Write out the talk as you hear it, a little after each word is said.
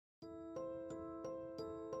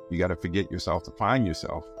You got to forget yourself to find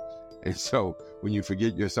yourself. And so when you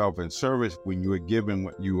forget yourself in service, when you are given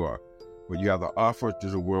what you have to offer to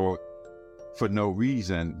the world for no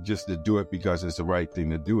reason, just to do it because it's the right thing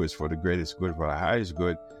to do, it's for the greatest good, for the highest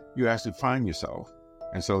good, you actually find yourself.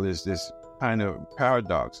 And so there's this kind of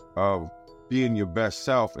paradox of being your best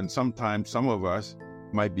self. And sometimes some of us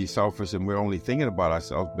might be selfish and we're only thinking about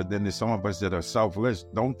ourselves, but then there's some of us that are selfless,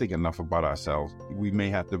 don't think enough about ourselves. We may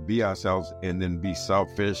have to be ourselves and then be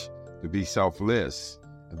selfish to be selfless,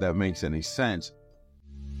 if that makes any sense.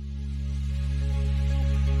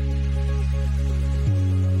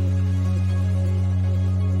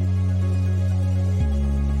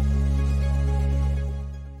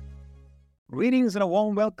 Greetings and a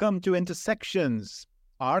warm welcome to Intersections.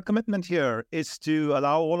 Our commitment here is to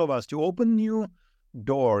allow all of us to open new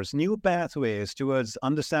doors, new pathways towards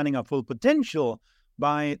understanding our full potential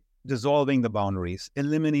by dissolving the boundaries,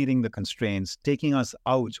 eliminating the constraints, taking us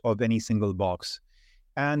out of any single box.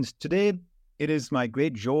 And today, it is my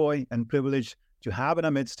great joy and privilege to have in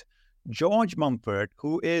our midst George Mumford,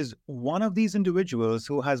 who is one of these individuals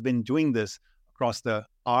who has been doing this across the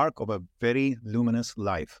arc of a very luminous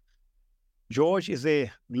life. George is a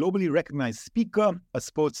globally recognized speaker, a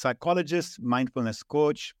sports psychologist, mindfulness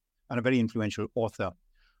coach, and a very influential author.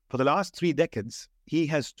 For the last 3 decades, he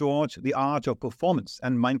has taught the art of performance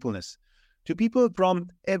and mindfulness to people from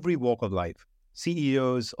every walk of life,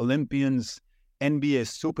 CEOs, Olympians, NBA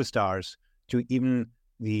superstars, to even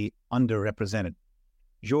the underrepresented.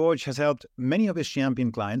 George has helped many of his champion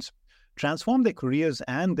clients transform their careers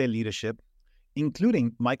and their leadership,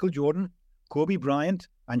 including Michael Jordan, Kobe Bryant,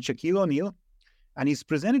 and Shaquille O'Neal, and he's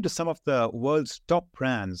presented to some of the world's top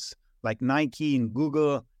brands like Nike and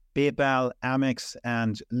Google, PayPal, Amex,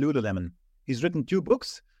 and Lululemon. He's written 2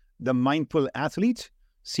 books, The Mindful Athlete,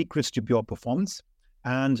 Secrets to Pure Performance,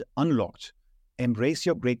 and Unlocked, Embrace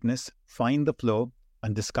Your Greatness, Find the Flow,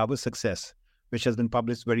 and Discover Success, which has been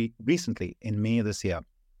published very recently in May this year.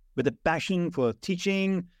 With a passion for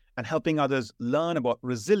teaching and helping others learn about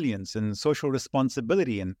resilience and social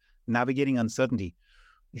responsibility and navigating uncertainty,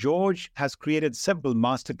 George has created several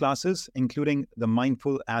masterclasses, including the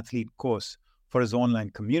Mindful Athlete course, for his online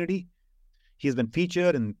community. He has been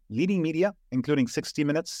featured in leading media, including 60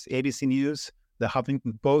 Minutes, ABC News, the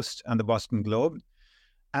Huffington Post, and the Boston Globe,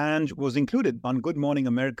 and was included on Good Morning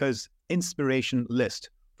America's inspiration list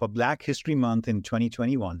for Black History Month in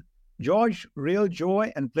 2021. George, real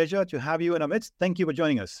joy and pleasure to have you in our midst. Thank you for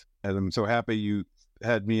joining us. And I'm so happy you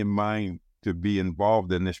had me in mind to be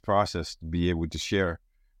involved in this process, to be able to share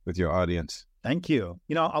with your audience. Thank you.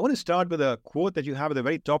 I want to start with a quote that you have at the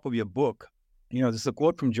very top of your book. This is a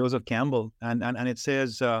quote from Joseph Campbell, and it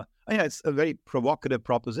says, it's a very provocative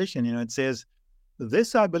proposition. It says,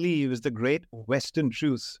 "This, I believe, is the great Western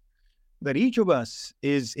truth, that each of us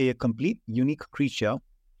is a complete, unique creature,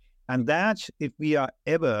 and that if we are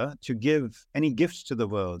ever to give any gifts to the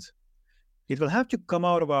world, it will have to come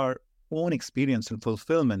out of our own experience and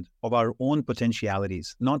fulfillment of our own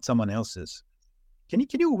potentialities, not someone else's." Can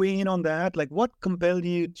you weigh in on that? Like, what compelled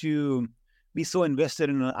you to be so invested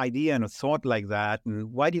in an idea and a thought like that?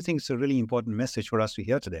 And why do you think it's a really important message for us to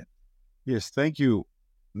hear today? Yes, thank you.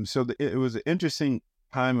 So it was an interesting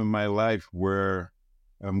time in my life where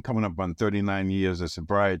I'm coming up on 39 years of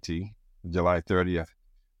sobriety, July 30th.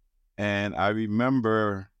 And I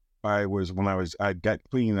remember I got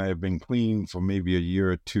clean. I had been clean for maybe a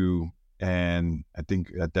year or 2. And I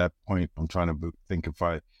think at that point, I'm trying to think if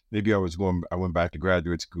I went back to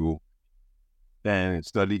graduate school and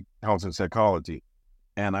studied counseling psychology.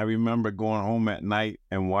 And I remember going home at night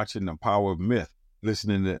and watching The Power of Myth,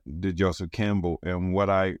 listening to Joseph Campbell. And what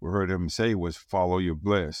I heard him say was, follow your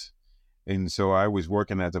bliss. And so I was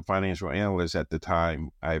working as a financial analyst at the time.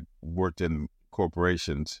 I worked in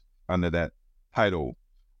corporations under that title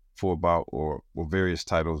for or various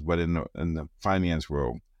titles, but in the finance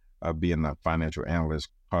world, being a financial analyst,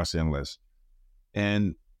 cost analyst.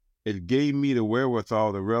 And it gave me the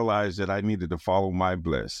wherewithal to realize that I needed to follow my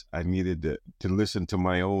bliss. I needed to listen to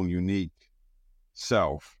my own unique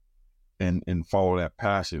self and follow that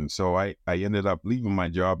passion. So I ended up leaving my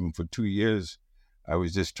job, and for 2 years, I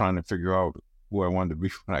was just trying to figure out who I wanted to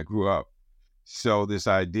be when I grew up. So this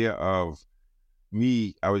idea of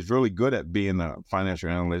me, I was really good at being a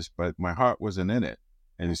financial analyst, but my heart wasn't in it.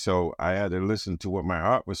 And so I had to listen to what my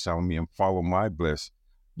heart was telling me and follow my bliss.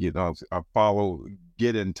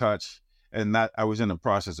 Get in touch. And I was in the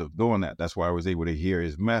process of doing that. That's why I was able to hear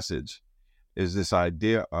his message, is this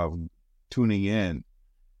idea of tuning in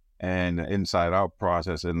and the inside out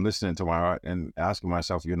process and listening to my heart and asking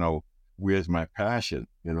myself, where's my passion?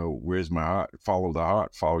 Where's my heart? Follow the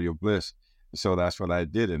heart, follow your bliss. So that's what I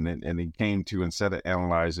did. And it came to, instead of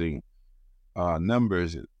analyzing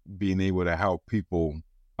numbers, being able to help people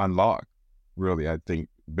unlock, really, I think,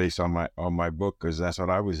 based on my book, because that's what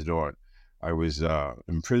I was doing. I was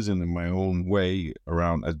imprisoned in my own way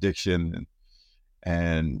around addiction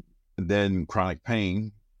and then chronic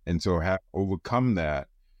pain. And so have overcome that,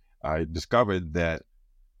 I discovered that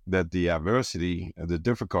the adversity, the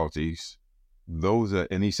difficulties, those are,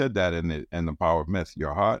 and he said that in the Power of Myth,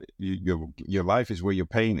 your heart, your life is where your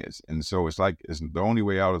pain is. And so it's like, it's the only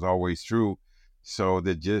way out is always through. So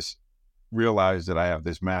that just realize that I have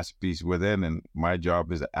this masterpiece within, and my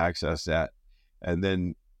job is to access that and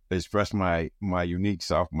then express my unique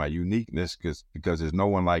self, my uniqueness, because there's no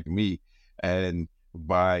one like me. And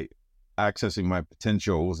by accessing my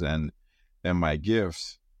potentials and my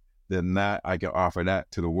gifts, then that I can offer that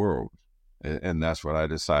to the world. And that's what I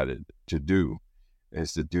decided to do,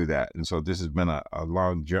 is to do that. And so this has been a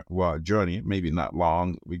long journey, maybe not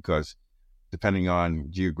long, because depending on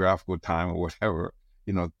geographical time or whatever,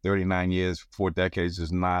 39 years, 4 decades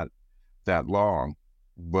is not that long,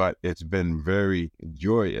 but it's been very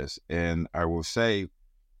joyous. And I will say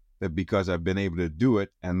that because I've been able to do it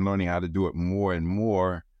and learning how to do it more and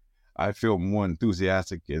more, I feel more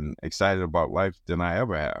enthusiastic and excited about life than I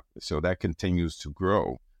ever have. So that continues to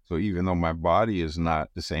grow. So even though my body is not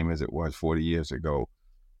the same as it was 40 years ago,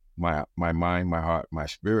 my mind, my heart, my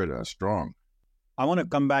spirit are strong. I want to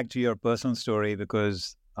come back to your personal story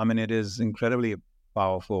because, I mean, it is incredibly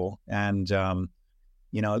powerful. And,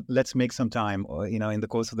 let's make some time, in the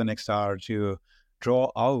course of the next hour to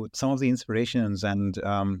draw out some of the inspirations and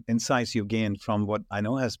insights you've gained from what I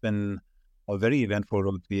know has been a very eventful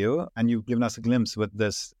road for you. And you've given us a glimpse with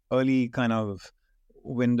this early kind of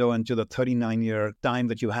window into the 39-year time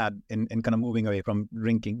that you had in kind of moving away from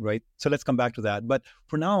drinking, right? So let's come back to that. But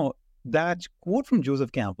for now, that quote from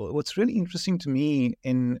Joseph Campbell, what's really interesting to me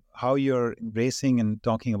in how you're embracing and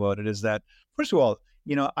talking about it is that, first of all,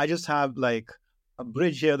 I just have like a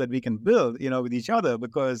bridge here that we can build, with each other,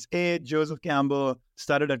 because A, Joseph Campbell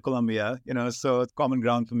started at Columbia, so it's common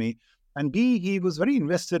ground for me. And B, he was very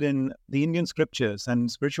invested in the Indian scriptures and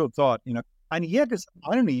spiritual thought, and yet it's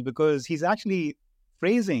irony because he's actually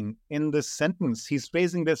phrasing in this sentence, he's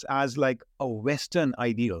phrasing this as like a Western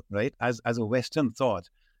ideal, right? As a Western thought.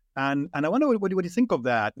 And I wonder what do you think of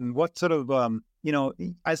that, and what sort of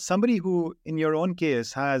as somebody who, in your own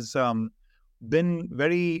case, has been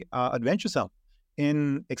very adventuresome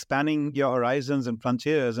in expanding your horizons and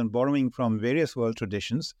frontiers and borrowing from various world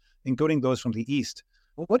traditions, including those from the East.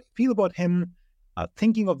 What do you feel about him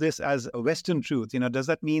thinking of this as a Western truth? Does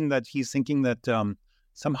that mean that he's thinking that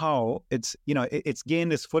somehow it's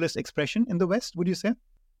gained its fullest expression in the West? Would you say?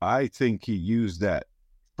 I think he used that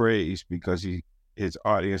phrase because his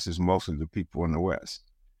audience is mostly the people in the West.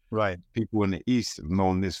 Right. People in the East have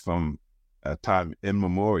known this from a time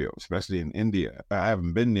immemorial, especially in India. I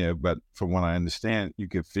haven't been there, but from what I understand, you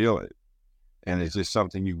can feel it. And it's just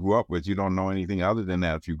something you grew up with. You don't know anything other than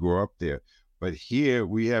that if you grew up there. But here,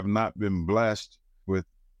 we have not been blessed with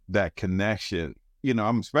that connection.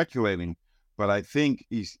 I'm speculating, but I think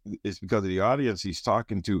it's because of the audience he's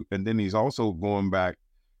talking to. And then he's also going back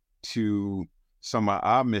to some of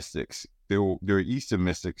our mystics. They're Eastern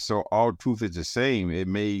mystics. So all truth is the same. It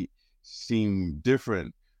may seem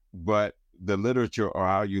different, but the literature or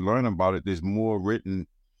how you learn about it, there's more written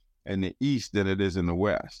in the East than it is in the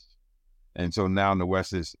West. And so now the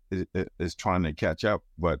West is trying to catch up,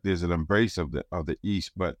 but there's an embrace of the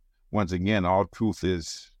East. But once again, all truth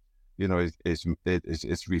is,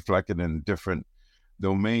 it's reflected in different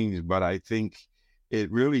domains. But I think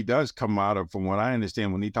it really does come out of, from what I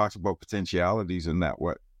understand, when he talks about potentialities and that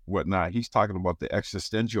whatnot, he's talking about the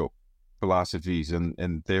existential philosophies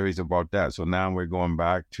and theories about that. So now we're going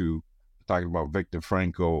back to talking about Viktor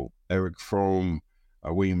Frankl, Eric Fromm,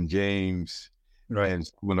 William James, right, and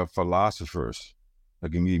some of the philosophers. I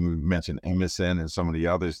can even mention Emerson and some of the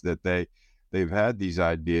others that they've had these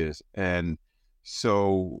ideas. And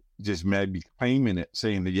so just maybe claiming it,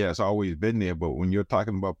 saying that, yeah, it's always been there. But when you're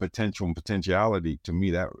talking about potential and potentiality, to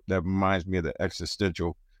me, that reminds me of the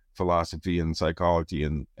existential philosophy and psychology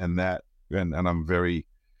and that. And I'm very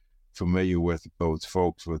familiar with those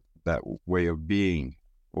folks with that way of being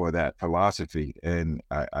or that philosophy. And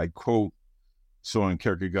I quote Soren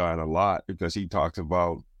Kierkegaard a lot because he talks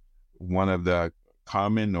about one of the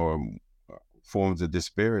common or forms of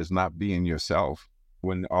despair is not being yourself.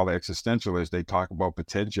 When all the existentialists, they talk about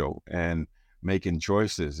potential and making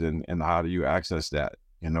choices and how do you access that?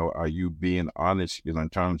 Are you being honest, in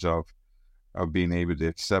terms of being able to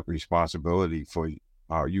accept responsibility for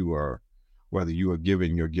how you are, whether you are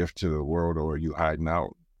giving your gift to the world or are you hiding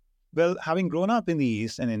out? Well, having grown up in the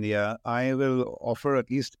East and India, I will offer at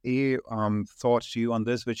least a thought to you on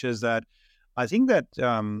this, which is that I think that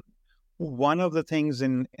one of the things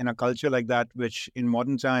in a culture like that, which in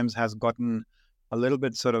modern times has gotten a little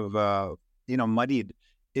bit sort of muddied,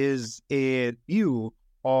 is a view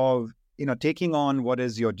of taking on what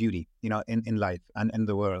is your duty, in life and in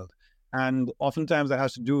the world. And oftentimes that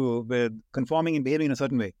has to do with conforming and behaving in a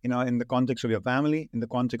certain way, in the context of your family, in the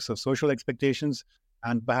context of social expectations,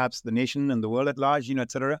 and perhaps the nation and the world at large,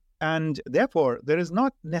 etc. And therefore, there is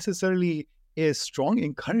not necessarily a strong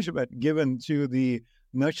encouragement given to the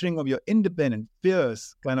nurturing of your independent,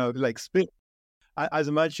 fierce kind of like spirit, as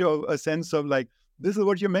much of a sense of like, this is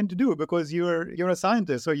what you're meant to do because you're a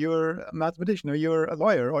scientist or you're a mathematician or you're a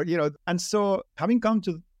lawyer or And so having come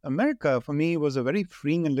to America for me was a very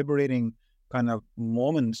freeing and liberating kind of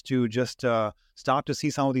moment to just start to see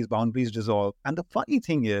some of these boundaries dissolve. And the funny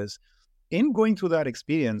thing is, in going through that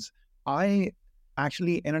experience, I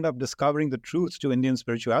actually ended up discovering the truths to Indian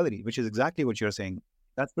spirituality, which is exactly what you're saying.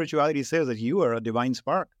 That spirituality says that you are a divine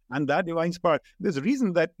spark. And that divine spark, there's a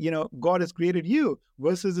reason that, God has created you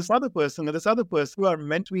versus this other person or this other person who are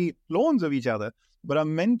meant to be clones of each other, but are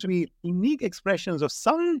meant to be unique expressions of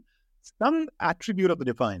some attribute of the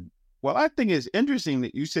divine. Well, I think it's interesting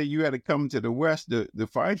that you say you had to come to the West to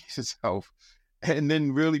find yourself and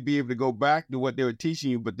then really be able to go back to what they were teaching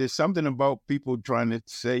you. But there's something about people trying to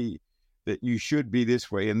say that you should be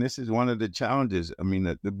this way. And this is one of the challenges. I mean,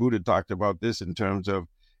 the Buddha talked about this in terms of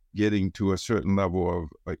getting to a certain level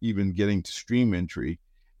of even getting to stream entry,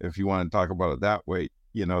 if you want to talk about it that way,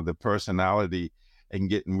 the personality and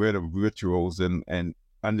getting rid of rituals and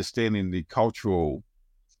understanding the cultural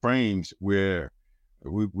frames where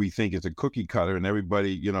we think it's a cookie cutter and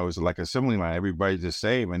everybody, is like a assembly line. Everybody's the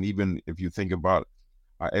same. And even if you think about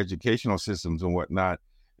our educational systems and whatnot,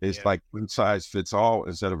 it's like one size fits all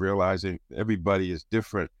instead of realizing everybody is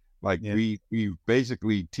different. Like we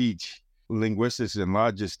basically teach linguistics and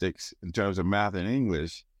logistics in terms of math and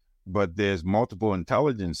English, but there's multiple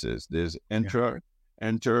intelligences. There's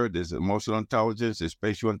there's emotional intelligence, there's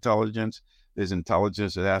spatial intelligence, there's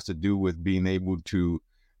intelligence that has to do with being able to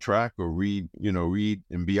track or read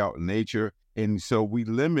and be out in nature. And so we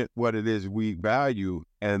limit what it is we value,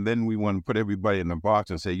 and then we want to put everybody in a box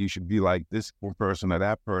and say, you should be like this person or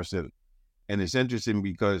that person. And it's interesting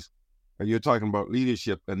because you're talking about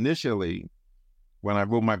leadership. Initially, when I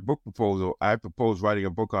wrote my book proposal, I proposed writing a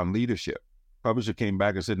book on leadership. Publisher came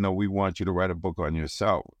back and said, no, we want you to write a book on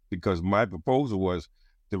yourself, because my proposal was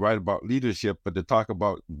to write about leadership, but to talk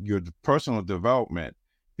about your personal development,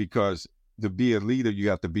 because to be a leader, you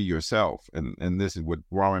have to be yourself. And this is what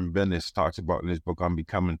Warren Bennis talks about in his book on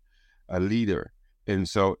becoming a leader. And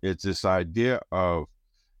so it's this idea of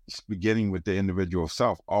beginning with the individual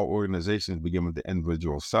self. All organizations begin with the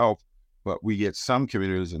individual self, but we get some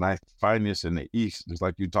communities, and I find this in the East, just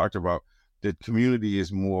like you talked about, the community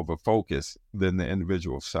is more of a focus than the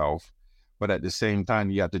individual self. But at the same time,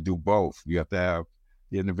 you have to do both. You have to have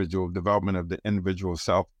the individual development of the individual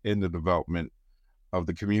self in the development of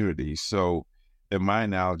the community. So in my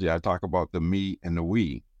analogy, I talk about the me and the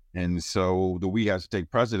we. And so the we has to take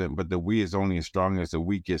precedent, but the we is only as strong as the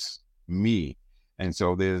weakest me. And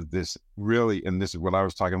so there's this really, and this is what I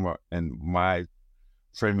was talking about in my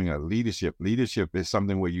framing of leadership. Leadership is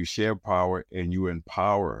something where you share power and you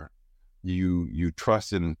empower. You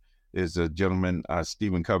trust in. There's a gentleman,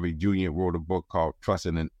 Stephen Covey Jr., wrote a book called Trust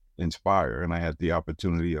and Inspire. And I had the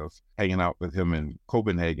opportunity of hanging out with him in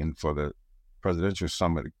Copenhagen for the presidential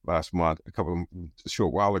summit last month, a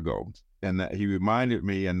short while ago. And that he reminded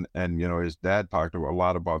me, and his dad talked a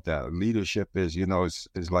lot about that. Leadership is,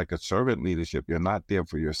 is like a servant leadership. You're not there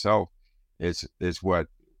for yourself. It's what,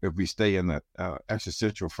 if we stay in the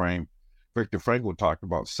existential frame, Viktor Frankl talked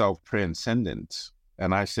about self-transcendence.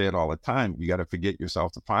 And I say it all the time, you got to forget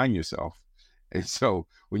yourself to find yourself. And so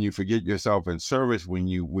when you forget yourself in service, when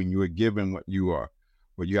you are given what you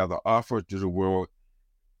have to offer to the world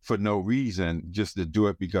for no reason, just to do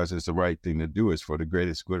it because it's the right thing to do, it's for the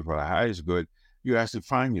greatest good, for the highest good, you actually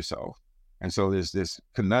find yourself. And so there's this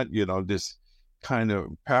this kind of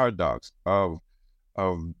paradox of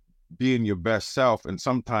being your best self. And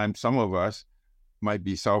sometimes some of us might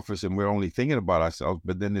be selfish and we're only thinking about ourselves,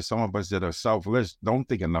 but then there's some of us that are selfless, don't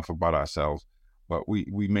think enough about ourselves, but we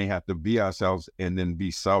may have to be ourselves and then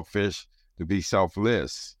be selfish to be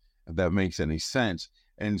selfless, if that makes any sense.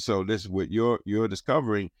 And so this is what you're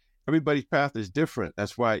discovering. Everybody's path is different.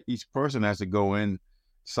 That's why each person has to go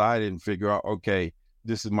inside and figure out, okay,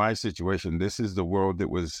 this is my situation. This is the world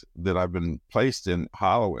that I've been placed in.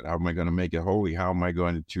 Hollow it. How am I going to make it holy? How am I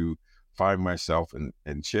going to find myself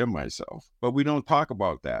and share myself. But we don't talk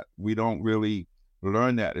about that. We don't really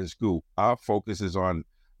learn that in school. Our focus is on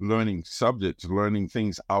learning subjects, learning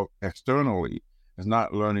things out externally. It's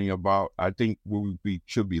not learning about, I think what we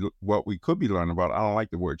could be learning about. I don't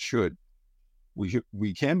like the word should.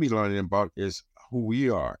 We can be learning about is who we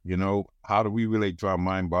are, how do we relate to our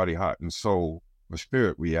mind, body, heart, and soul or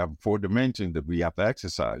spirit. We have 4 dimensions that we have to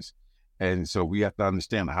exercise. And so we have to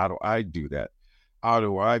understand, how do I do that? How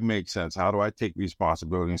do I make sense? How do I take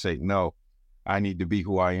responsibility and say, no, I need to be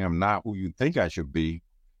who I am, not who you think I should be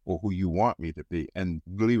or who you want me to be. And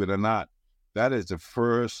believe it or not, that is the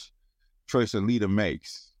first choice a leader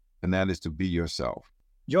makes, and that is to be yourself.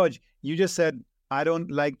 George, you just said, I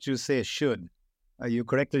don't like to say should. You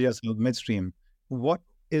corrected yourself midstream. What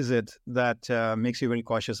is it that makes you very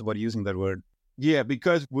cautious about using that word? Yeah,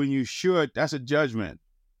 because when you should, that's a judgment.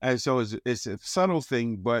 And so it's a subtle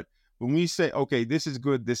thing, but when we say, okay, this is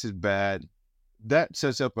good, this is bad, that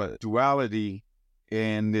sets up a duality,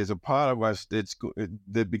 and there's a part of us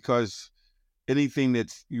that because anything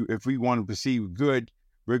if we want to perceive good,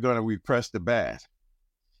 we're going to repress the bad.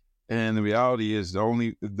 And the reality is the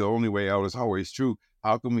only way out is always true.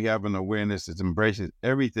 How can we have an awareness that embraces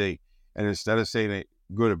everything? And instead of saying it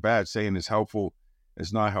good or bad, saying it's helpful,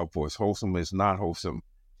 it's not helpful, it's wholesome, it's not wholesome.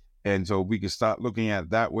 And so we can start looking at it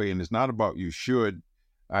that way. And it's not about you should.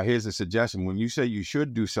 Here's a suggestion. When you say you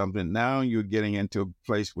should do something, now you're getting into a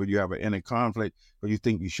place where you have an inner conflict, where you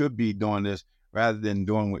think you should be doing this rather than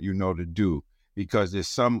doing what you know to do, because there's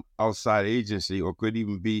some outside agency, or could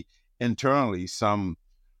even be internally, some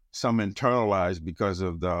internalized because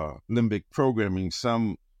of the limbic programming,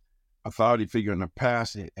 some authority figure in the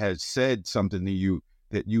past has said something to you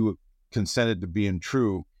that you consented to being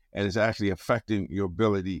true, and it's actually affecting your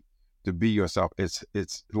ability to be yourself.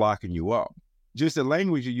 It's locking you up. Just the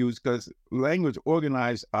language you use, because language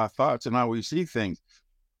organizes our thoughts and how we see things.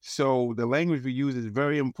 So the language we use is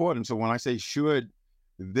very important. So when I say should,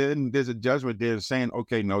 then there's a judgment there saying,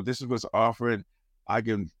 okay, no, this is what's offered. I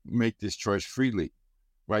can make this choice freely,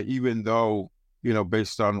 right? Even though,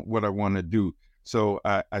 based on what I want to do. So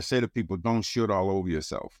I say to people, don't should all over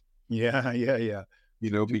yourself. Yeah.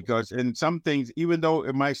 Because in some things, even though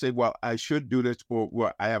it might say, well, I should do this, or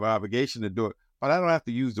well, I have an obligation to do it, but I don't have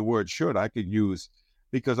to use the word should. I could use,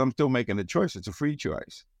 because I'm still making a choice. It's a free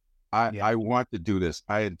choice. I want to do this.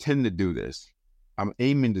 I intend to do this. I'm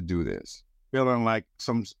aiming to do this. Feeling like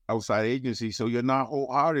some outside agency, so you're not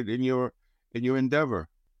wholehearted in your endeavor.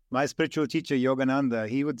 My spiritual teacher, Yogananda,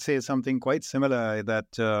 he would say something quite similar,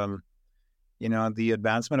 that the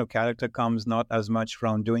advancement of character comes not as much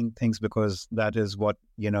from doing things because that is what,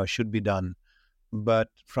 should be done, but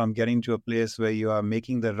from getting to a place where you are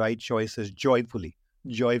making the right choices joyfully.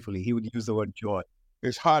 He would use the word joy.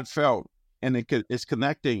 It's heartfelt, and it's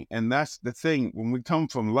connecting. And that's the thing. When we come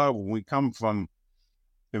from love, when we come from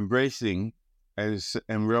embracing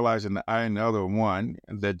and realizing that I and the other are one,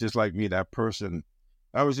 and that just like me, that person.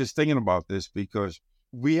 I was just thinking about this because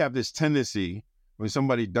we have this tendency when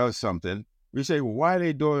somebody does something, we say, well, why are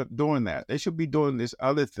they doing that? They should be doing this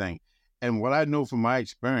other thing. And what I know from my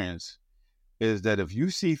experience is that if you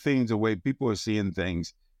see things the way people are seeing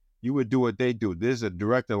things, you would do what they do. There's a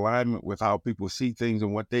direct alignment with how people see things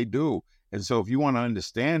and what they do. And so if you want to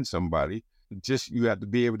understand somebody, you have to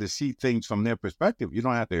be able to see things from their perspective. You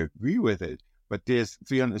don't have to agree with it, but there's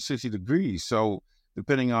 360 degrees. So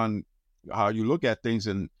depending on how you look at things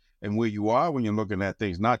and where you are when you're looking at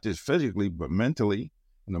things, not just physically, but mentally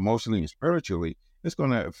and emotionally and spiritually, it's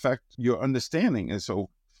going to affect your understanding. And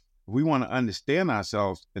so we want to understand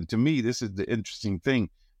ourselves. And to me, this is the interesting thing,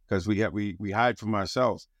 because we hide from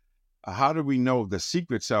ourselves. How do we know the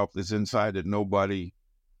secret self that's inside that nobody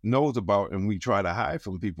knows about and we try to hide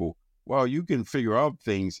from people? Well, you can figure out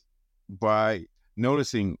things by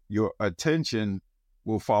noticing your attention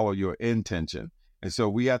will follow your intention. And so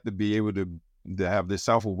we have to be able to have this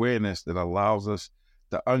self-awareness that allows us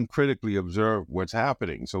to uncritically observe what's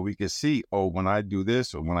happening. So we can see, oh, when I do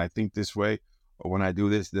this, or when I think this way, or when I do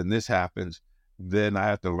this, then this happens. Then I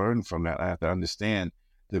have to learn from that. I have to understand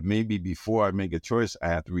that maybe before I make a choice, I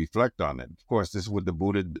have to reflect on it. Of course, this is what the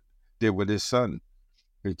Buddha did with his son.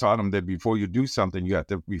 He taught him that before you do something, you have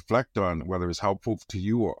to reflect on whether it's helpful to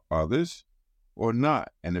you or others or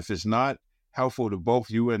not. And if it's not helpful to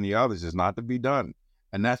both you and the others, it's not to be done.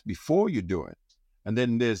 And that's before you do it. And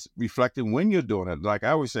then there's reflecting when you're doing it. Like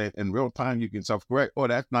I always say, in real time, you can self-correct. Oh,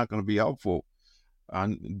 that's not going to be helpful.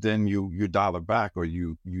 And then you dial it back, or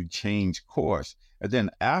you change course. And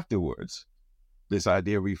then afterwards, this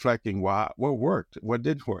idea of reflecting what worked, what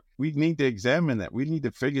didn't work. We need to examine that. We need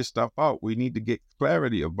to figure stuff out. We need to get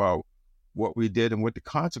clarity about what we did and what the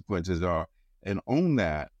consequences are, and own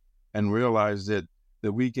that, and realize that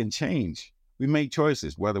we can change. We make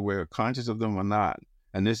choices, whether we're conscious of them or not.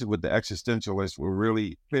 And this is what the existentialists were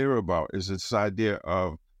really clear about, is this idea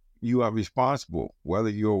of you are responsible, whether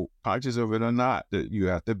you're conscious of it or not, that you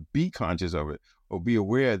have to be conscious of it, or be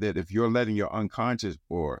aware that if you're letting your unconscious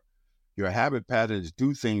or your habit patterns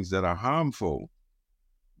do things that are harmful,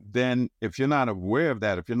 then if you're not aware of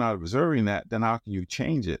that, if you're not observing that, then how can you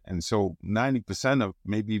change it? And so 90% of,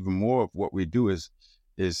 maybe even more of what we do is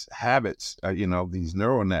habits, these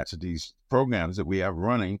neural nets, these programs that we have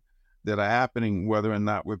running that are happening whether or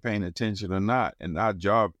not we're paying attention or not. And our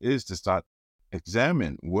job is to start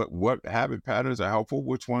examine what habit patterns are helpful,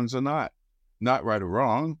 which ones are not. Not right or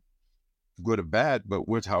wrong, good or bad, but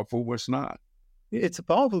what's helpful, what's not. It's a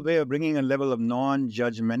powerful way of bringing a level of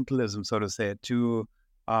non-judgmentalism, so to say, to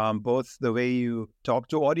both the way you talk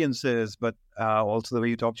to audiences, but also the way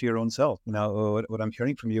you talk to your own self. What I'm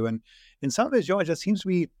hearing from you. And in some ways, George, that seems to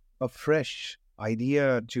be a fresh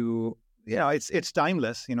idea to, it's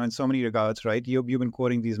timeless, in so many regards, right? You've been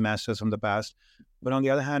quoting these masters from the past. But on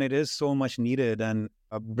the other hand, it is so much needed, and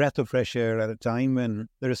a breath of fresh air at a time when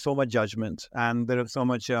there is so much judgment and there is so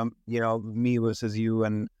much, me versus you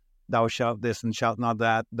and thou shalt this and shalt not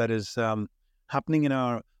that is happening in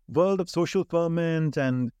our world of social ferment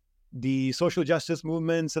and the social justice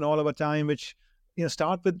movements and all of our time, which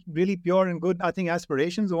start with really pure and good, I think,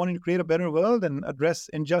 aspirations of wanting to create a better world and address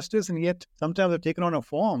injustice, and yet sometimes they've taken on a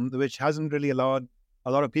form which hasn't really allowed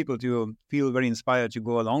a lot of people to feel very inspired to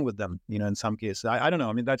go along with them, in some cases. I don't know.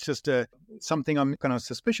 I mean, that's just something I'm kind of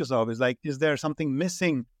suspicious of, is there something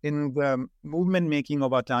missing in the movement making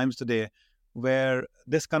of our times today where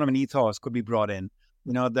this kind of an ethos could be brought in,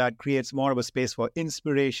 that creates more of a space for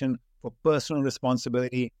inspiration, for personal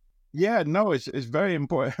responsibility? Yeah, no, it's very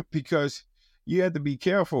important because you have to be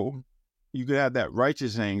careful. You could have that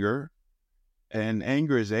righteous anger, and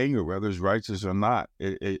anger is anger, whether it's righteous or not.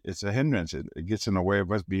 It's a hindrance. It gets in the way of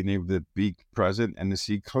us being able to be present and to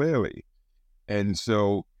see clearly. And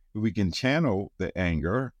so we can channel the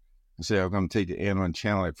anger and say, I'm going to take the anger and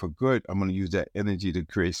channel it for good. I'm going to use that energy to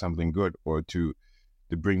create something good, or to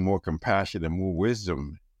bring more compassion and more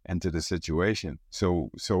wisdom into the situation.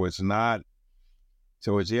 So it's not,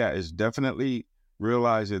 it's definitely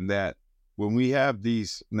realizing that when we have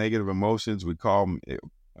these negative emotions, we call them,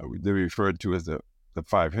 they're referred to as the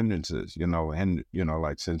five hindrances,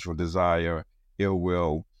 like sensual desire, ill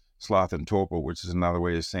will, sloth and torpor, which is another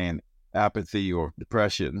way of saying apathy or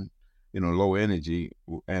depression, low energy.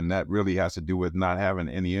 And that really has to do with not having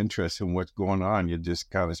any interest in what's going on. You're just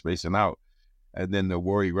kind of spacing out. And then the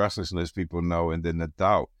worry, restlessness, people know, and then the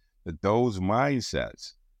doubt. That those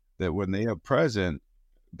mindsets, that when they are present,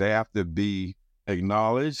 they have to be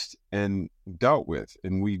acknowledged and dealt with,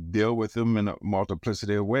 and we deal with them in a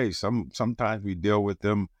multiplicity of ways. Sometimes we deal with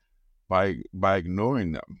them by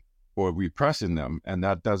ignoring them or repressing them, and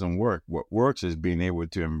that doesn't work. What works is being able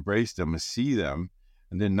to embrace them and see them,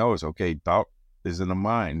 and then notice, okay, doubt is in the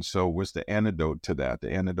mind. So what's the antidote to that?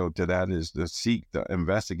 The antidote to that is to seek, to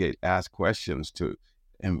investigate, ask questions, to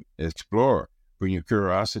explore, bring your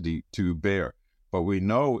curiosity to bear. But we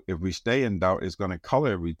know if we stay in doubt, it's going to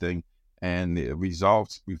color everything, and the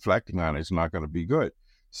results reflecting on it is not going to be good.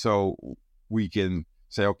 So we can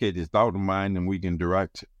say, okay, there's doubt in mind, and we can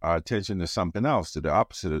direct our attention to something else, to the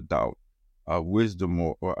opposite of doubt, wisdom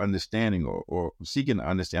or understanding, or seeking to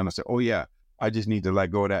understand. I say, oh yeah, I just need to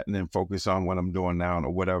let go of that and then focus on what I'm doing now,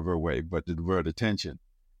 or whatever way, but to divert attention.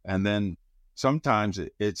 And then sometimes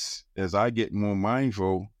it's, as I get more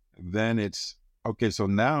mindful, then it's, okay, so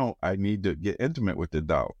now I need to get intimate with the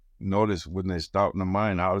doubt. Notice when there's doubt in the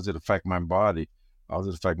mind, how does it affect my body? How does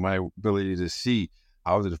it affect my ability to see?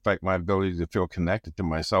 How does it affect my ability to feel connected to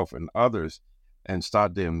myself and others, and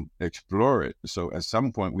start to explore it? So at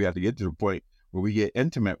some point, we have to get to the point where we get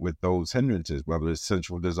intimate with those hindrances, whether it's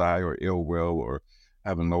sensual desire or ill will or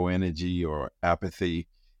having low energy or apathy.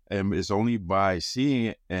 And it's only by seeing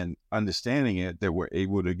it and understanding it that we're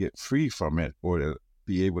able to get free from it, or to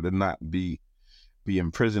be able to not be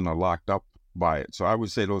imprisoned or locked up by it. So I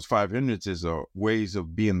would say those five hindrances are ways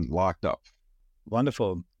of being locked up.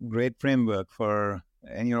 Wonderful. Great framework for,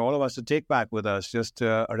 and all of us to take back with us, just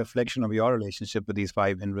a reflection of your relationship with these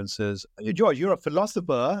five hindrances. George, you're a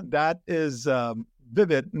philosopher. That is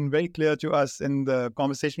vivid and very clear to us in the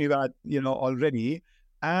conversation we've had, already.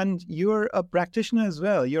 And you're a practitioner as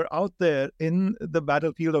well. You're out there in the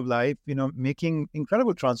battlefield of life, making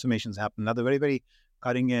incredible transformations happen at the very, very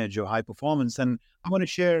cutting edge of high performance. And I want to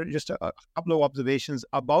share just a couple of observations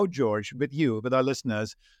about George with you, with our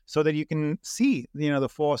listeners, so that you can see, the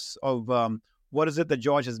force of what is it that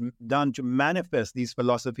George has done to manifest these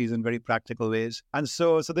philosophies in very practical ways? And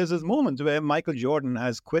so there's this moment where Michael Jordan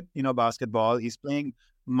has quit, basketball. He's playing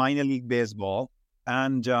minor league baseball,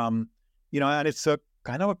 and and it's a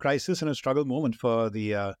kind of a crisis and a struggle moment for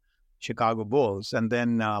the Chicago Bulls. And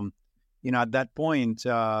then, at that point,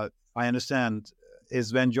 I understand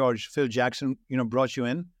is when Phil Jackson, brought you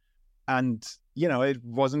in, and it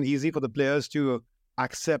wasn't easy for the players to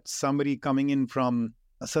accept somebody coming in from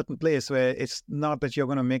a certain place where it's not that you're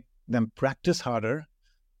going to make them practice harder,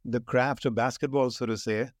 the craft of basketball, so to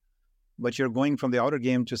say, but you're going from the outer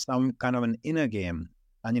game to some kind of an inner game.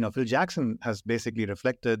 And, Phil Jackson has basically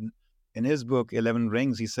reflected in his book, 11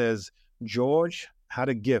 Rings. He says, George had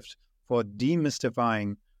a gift for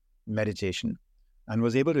demystifying meditation and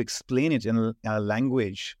was able to explain it in a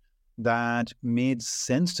language that made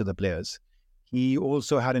sense to the players. He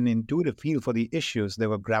also had an intuitive feel for the issues they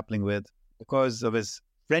were grappling with because of his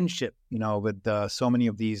friendship, with so many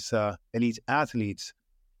of these elite athletes.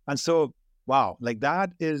 And so, wow, like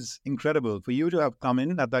that is incredible for you to have come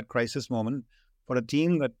in at that crisis moment for a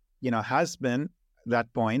team that, has been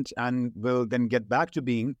that point and will then get back to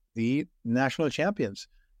being the national champions.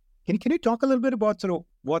 Can you talk a little bit about sort of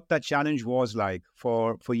what that challenge was like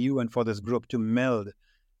for you and for this group to meld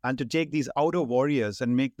and to take these outer warriors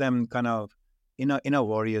and make them kind of inner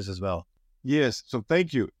warriors as well? Yes, so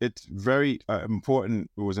thank you. It's very important.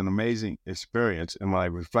 It was an amazing experience, and when I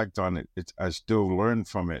reflect on it, I still learn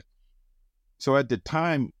from it. So at the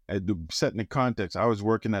time, setting the context, I was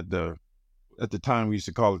working at the time we used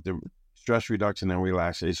to call it the Stress Reduction and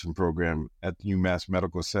Relaxation Program at the UMass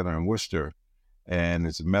Medical Center in Worcester, and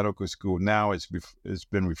it's a medical school. Now it's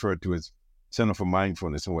been referred to as Center for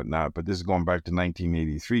Mindfulness and whatnot, but this is going back to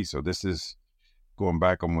 1983, so this is going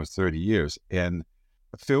back almost 30 years. And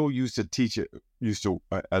Phil used to teach at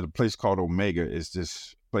a place called Omega. It's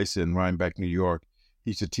this place in Rhinebeck, New York.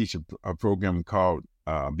 He used to teach a program called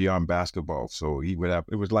Beyond Basketball. So it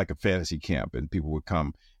was like a fantasy camp, and people would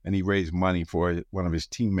come, and he raised money for one of his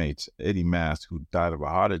teammates, Eddie Mast, who died of a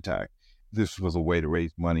heart attack. This was a way to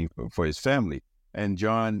raise money for his family. And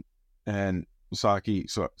John and Saki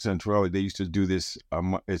Santorelli, they used to do this.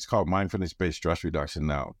 It's called mindfulness-based stress reduction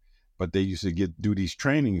now. But they used to do these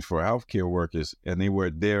trainings for healthcare workers, and they were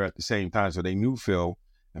there at the same time. So they knew Phil,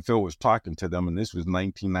 and Phil was talking to them. And this was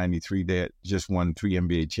 1993. They had just won 3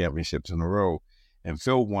 NBA championships in a row. And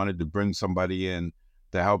Phil wanted to bring somebody in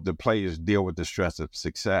to help the players deal with the stress of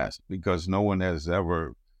success, because no one has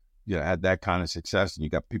ever had that kind of success, and you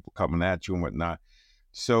got people coming at you and whatnot.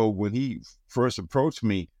 So when he first approached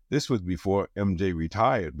me, this was before MJ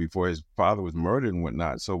retired, before his father was murdered and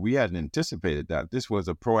whatnot. So we hadn't anticipated that. This was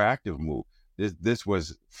a proactive move. This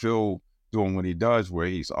was Phil doing what he does, where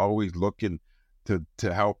he's always looking to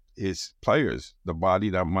help his players, the body,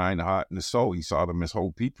 the mind, the heart, and the soul. He saw them as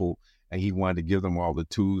whole people, and he wanted to give them all the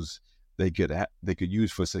tools they could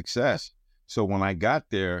use for success. So when I got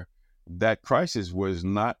there, that crisis was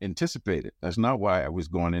not anticipated. That's not why I was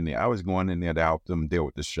going in there. I was going in there to help them deal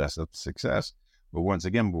with the stress of success. But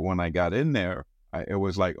when I got in there, it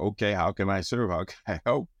was like, okay, how can I serve? How can I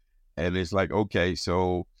help? And it's like, okay,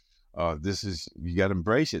 so you got to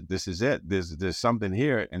embrace it. This is it. There's something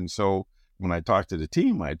here. And so when I talked to the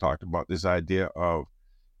team, I talked about this idea of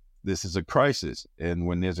this is a crisis. And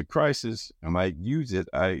when there's a crisis, and I use it,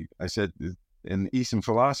 I said, in Eastern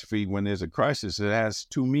philosophy, when there's a crisis, it has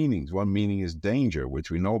 2 meanings. One meaning is danger,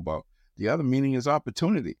 which we know about. The other meaning is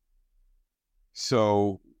opportunity.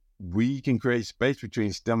 So we can create space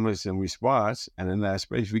between stimulus and response, and in that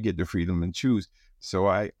space, we get the freedom and choose. So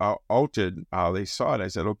I altered how they saw it. I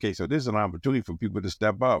said, okay, so this is an opportunity for people to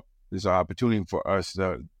step up. There's an opportunity for us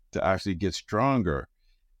to actually get stronger.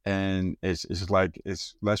 And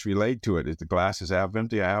let's relate to it. If the glass is half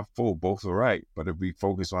empty or half full, both are right. But if we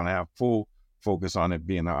focus on half full, focus on it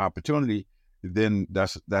being an opportunity, then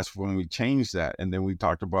that's when we change that. And then we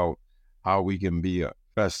talked about how we can be our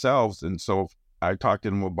best selves. And so I talked to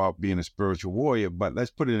them about being a spiritual warrior, but let's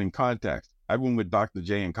put it in context. I went with Dr.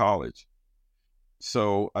 J in college.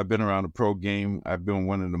 So I've been around the pro game. I've been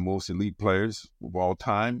one of the most elite players of all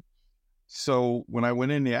time. So when I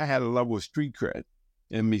went in there, I had a level of street cred.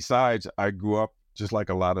 And besides, I grew up just like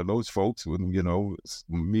a lot of those folks,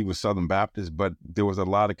 me was Southern Baptist, but there was a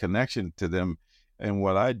lot of connection to them. And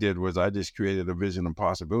what I did was I just created a vision and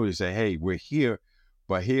possibility, say, hey, we're here,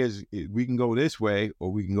 but we can go this way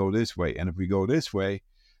or we can go this way. And if we go this way,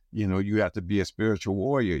 you have to be a spiritual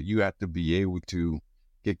warrior. You have to be able to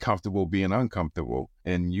get comfortable being uncomfortable.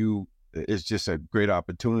 And it's just a great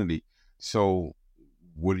opportunity. So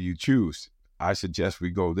what do you choose? I suggest we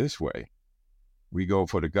go this way. we go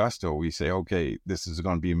for the gusto. We say, okay, this is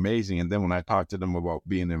going to be amazing. And then when I talk to them about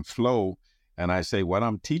being in flow, and I say, what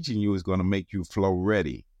I'm teaching you is going to make you flow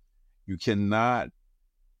ready. You cannot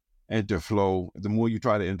enter flow. The more you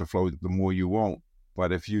try to enter flow, the more you won't.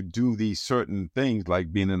 But if you do these certain things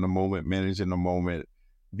like being in the moment, managing the moment,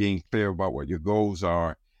 being clear about what your goals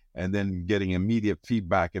are, and then getting immediate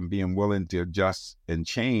feedback and being willing to adjust and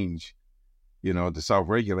change, to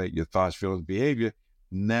self-regulate your thoughts, feelings, behavior.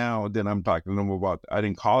 Now, then I'm talking to them about, I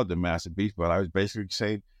didn't call it the masterpiece, but I was basically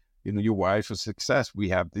saying, you're wired for success. We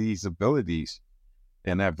have these abilities.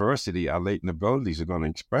 In adversity, our latent abilities are going to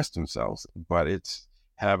express themselves, but it's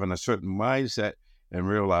having a certain mindset and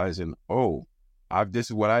realizing, this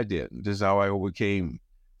is what I did. This is how I overcame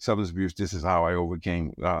substance abuse. This is how I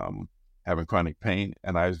overcame having chronic pain.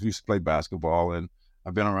 And I used to play basketball, and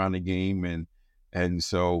I've been around the game, and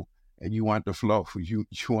you want the flow. You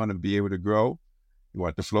want to be able to grow. You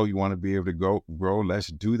want the flow. You want to be able to grow. Let's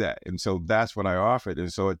do that. And so that's what I offered.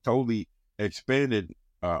 And so it totally expanded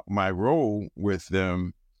my role with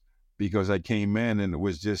them, because I came in and it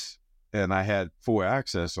was just, and I had full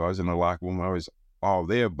access. So I was in the locker room. I was all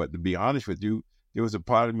there. But to be honest with you, there was a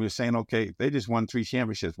part of me saying, okay, they just won 3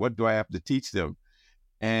 championships. What do I have to teach them?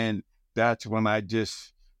 And that's when I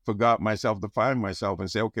just forgot myself to find myself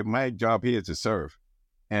and say, okay, my job here is to serve.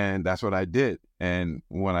 And that's what I did. And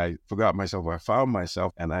when I forgot myself, I found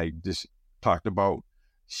myself, and I just talked about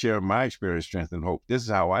sharing my experience, strength, and hope. This is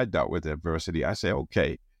how I dealt with adversity. I say,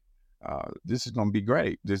 okay, this is going to be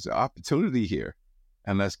great. There's an opportunity here,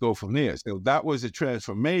 and let's go from there. So that was a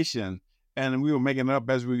transformation, and we were making it up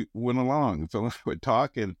as we went along. Phil would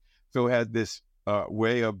talk, and Phil had this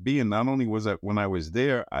way of being. Not only was it when I was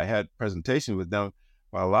there, I had presentations with them,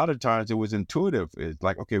 but a lot of times it was intuitive. It's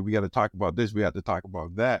like, okay, we got to talk about this. We have to talk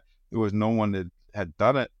about that. There was no one that had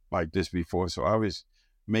done it like this before. So I was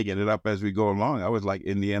making it up as we go along. I was like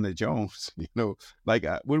Indiana Jones, like,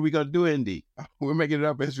 what are we going to do, Indy? We're making it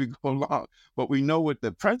up as we go along. But we know what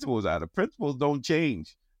the principles are. The principles don't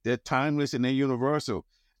change. They're timeless and they're universal.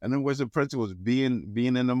 And then what's the principles? Being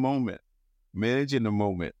in the moment, managing the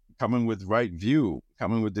moment, coming with right view,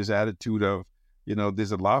 coming with this attitude of,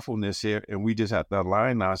 there's a lawfulness here, and we just have to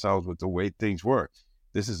align ourselves with the way things work.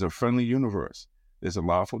 This is a friendly universe. There's a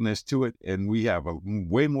lawfulness to it, and we have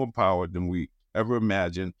way more power than we ever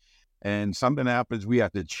imagined. And something happens, we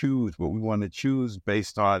have to choose, but we want to choose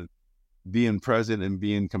based on being present and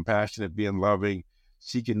being compassionate, being loving,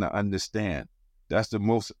 seeking to understand. That's the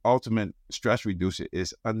most ultimate stress reducer,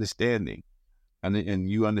 is understanding. And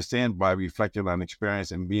you understand by reflecting on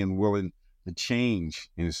experience and being willing to change.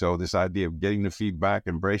 And so this idea of getting the feedback,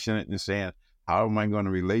 embracing it, and saying, how am I going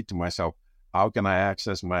to relate to myself? How can I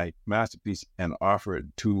access my masterpiece and offer it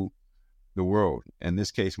to the world? In this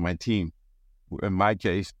case, my team. In my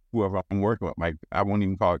case, whoever I'm working with, I won't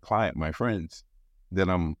even call it client, my friends that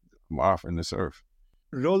I'm offering to serve.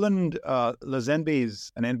 Roland Lazenby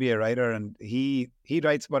is an NBA writer, and he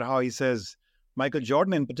writes about how he says Michael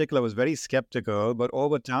Jordan in particular was very skeptical, but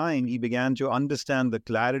over time he began to understand the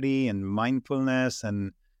clarity and mindfulness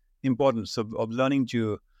and importance of learning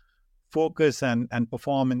to focus and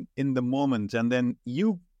perform in the moment. And then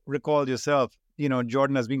you recalled yourself,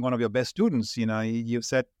 Jordan as being one of your best students. You've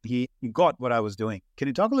said he got what I was doing. Can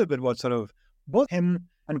you talk a little bit about sort of both him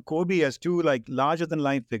and Kobe as two like larger than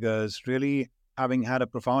life figures really having had a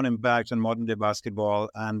profound impact on modern day basketball,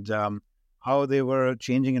 and how they were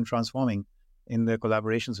changing and transforming in their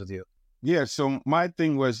collaborations with you? Yeah, so my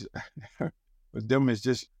thing was with them is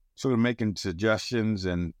just sort of making suggestions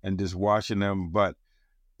and just watching them. But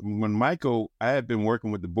when I had been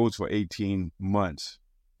working with the Bulls for 18 months,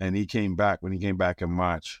 and he came back in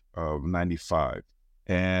March of 95.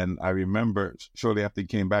 And I remember shortly after he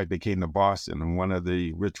came back, they came to Boston. And one of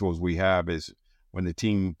the rituals we have is when the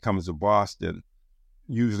team comes to Boston,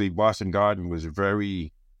 usually Boston Garden was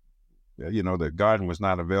very, the Garden was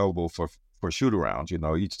not available for shoot-arounds.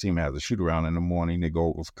 Each team has a shoot-around in the morning. They go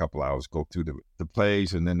over for a couple hours, go through the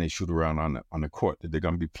plays, and then they shoot around on the court that they're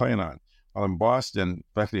going to be playing on. Well, in Boston,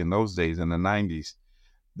 especially in those days, in the 90s,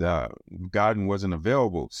 the Garden wasn't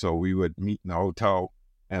available. So we would meet in the hotel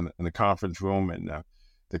and in the conference room, and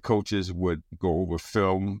the coaches would go over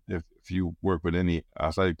film. If you work with any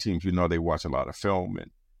athletic teams, they watch a lot of film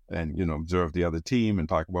and observe the other team and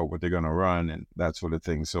talk about what they're going to run and that sort of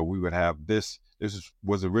thing. So we would have this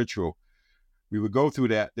was a ritual. We would go through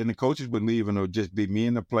that. Then the coaches would leave, and it would just be me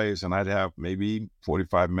and the players, and I'd have maybe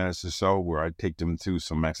 45 minutes or so where I'd take them through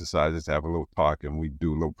some exercises, have a little talk, and we'd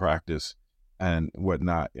do a little practice and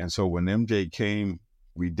whatnot. And so when MJ came,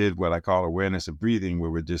 we did what I call awareness of breathing,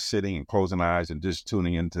 where we're just sitting and closing our eyes and just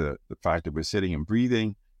tuning into the fact that we're sitting and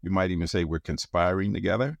breathing You might even say we're conspiring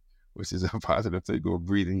together, which is a positive thing. We're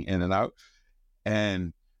breathing in and out.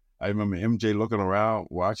 And I remember MJ looking around,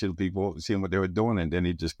 watching people, seeing what they were doing, and then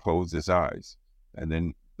he just closed his eyes. And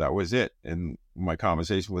then that was it. And my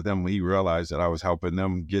conversation with him, he realized that I was helping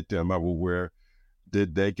them get to a level where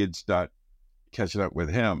they could start catching up with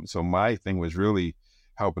him. So my thing was really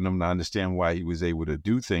helping them to understand why he was able to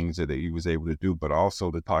do things that he was able to do, but also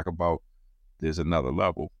to talk about there's another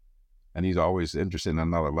level. And he's always interested in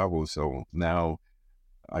another level. So now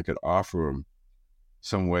I could offer him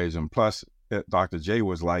some ways. And plus, Dr. J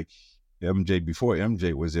was like MJ before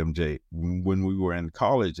MJ was MJ. When we were in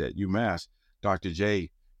college at UMass, Dr. J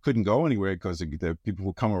couldn't go anywhere because the people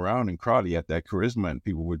would come around and crowd. He had that charisma and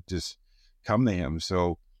people would just come to him.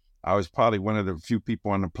 So I was probably one of the few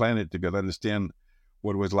people on the planet that could understand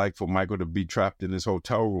what it was like for Michael to be trapped in his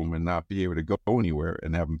hotel room and not be able to go anywhere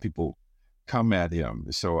and having people come at him.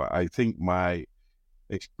 So I think my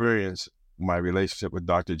experience, my relationship with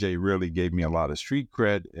Dr. J really gave me a lot of street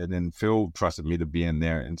cred, and then Phil trusted me to be in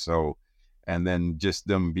there. And then just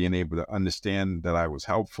them being able to understand that I was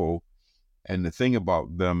helpful. And the thing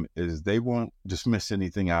about them is they won't dismiss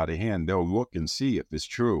anything out of hand. They'll look and see if it's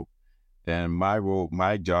true. And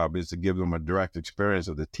my job is to give them a direct experience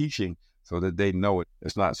of the teaching so that they know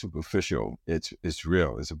it's not superficial. It's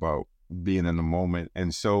real. It's about being in the moment.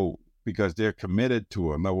 And so because they're committed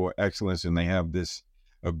to a level of excellence and they have this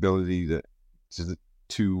ability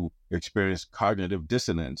to experience cognitive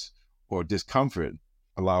dissonance or discomfort,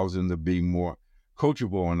 allows them to be more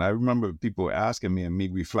coachable. And I remember people asking me and me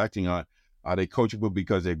reflecting on, are they coachable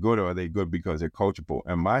because they're good, or are they good because they're coachable?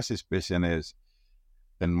 And my suspicion is,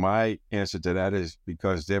 and my answer to that is,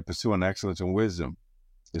 because they're pursuing excellence and wisdom.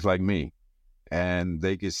 It's like me. And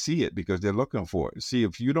they can see it because they're looking for it. See,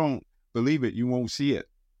 if you don't believe it, you won't see it.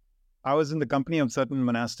 I was in the company of certain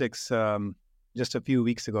monastics just a few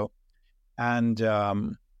weeks ago. And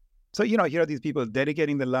so, here are these people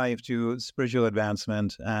dedicating their life to spiritual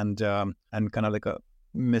advancement and kind of like a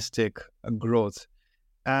mystic growth.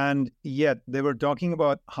 And yet they were talking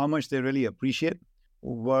about how much they really appreciate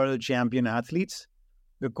world champion athletes,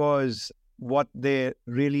 because what they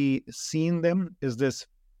really see in them is this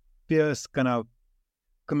fierce kind of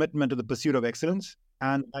commitment to the pursuit of excellence.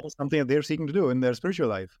 And that is something that they're seeking to do in their spiritual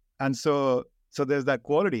life. And so there's that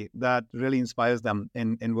quality that really inspires them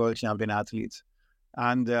in world champion athletes.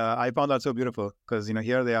 And I found that so beautiful because,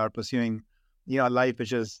 here they are pursuing, a life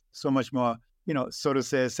which is so much more, so to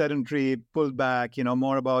say, sedentary, pulled back,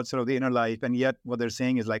 more about sort of the inner life. And yet what they're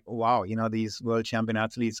saying is like, wow, these world champion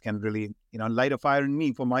athletes can really, light a fire in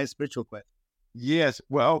me for my spiritual quest. Yes.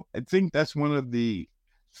 Well, I think that's one of the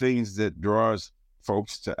things that draws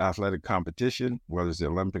folks to athletic competition, whether it's the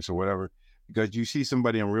Olympics or whatever, because you see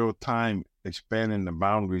somebody in real time expanding the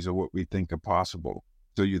boundaries of what we think are possible.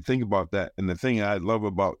 So you think about that. And the thing I love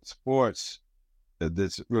about sports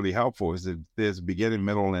that's really helpful is that there's beginning,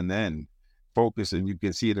 middle, and end focus, and you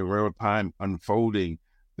can see it in real time unfolding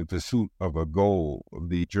the pursuit of a goal, of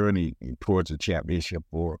the journey towards a championship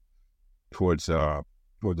or towards the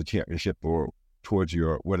championship or towards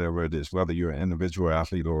your whatever it is, whether you're an individual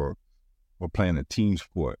athlete or playing a team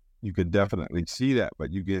sport. You could definitely see that,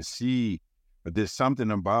 but you can see, but there's something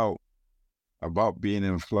about being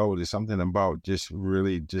in flow. There's something about just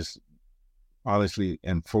really just honestly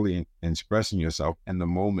and fully expressing yourself in the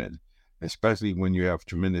moment, especially when you have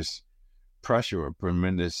tremendous pressure or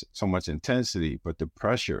so much intensity, but the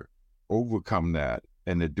pressure, overcome that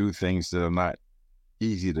and to do things that are not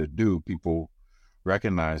easy to do. People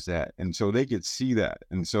recognize that. And so they could see that.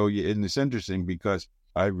 And so and it's interesting because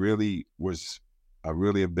I really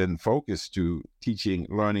have been focused to teaching,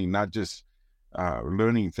 learning, not just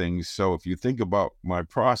learning things. So if you think about my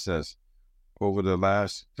process over the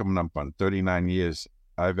last, coming up on 39 years,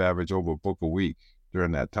 I've averaged over a book a week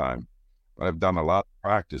during that time. But I've done a lot of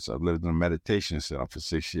practice. I've lived in a meditation center for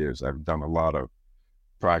 6 years. I've done a lot of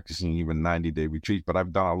practicing, even 90-day retreats, but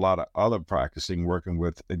I've done a lot of other practicing, working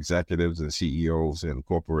with executives and CEOs and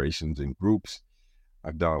corporations and groups.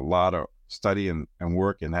 I've done a lot of study and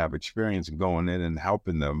work and have experience in going in and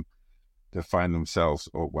helping them to find themselves,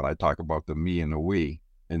 or what I talk about, the me and the we,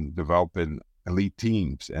 and developing elite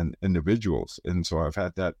teams and individuals. And so I've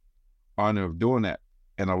had that honor of doing that.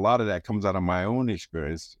 And a lot of that comes out of my own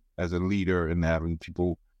experience as a leader and having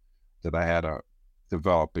people that I had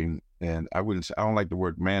developing. And I don't like the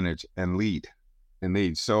word manage and lead.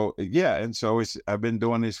 So yeah, and so I've been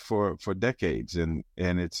doing this for decades, and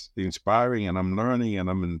it's inspiring, and I'm learning, and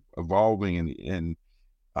I'm evolving, and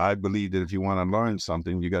I believe that if you want to learn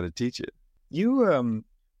something, you got to teach it. You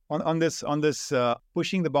on this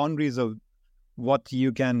pushing the boundaries of what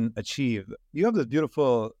you can achieve. You have this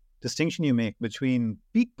beautiful distinction you make between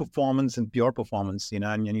peak performance and pure performance,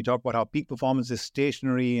 and you talk about how peak performance is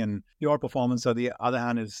stationary and pure performance, on the other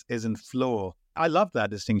hand, is in flow. I love that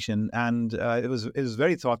distinction, and it was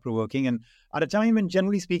very thought provoking. And at a time when,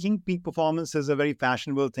 generally speaking, peak performance is a very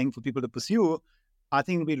fashionable thing for people to pursue, I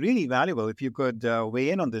think it would be really valuable if you could weigh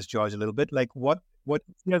in on this, George, a little bit. Like what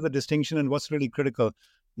here's the distinction and what's really critical,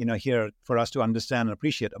 here for us to understand and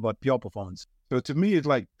appreciate about pure performance. So to me, it's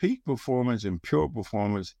like peak performance and pure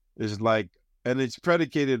performance is like, and it's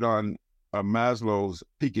predicated on Maslow's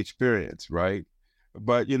peak experience, right?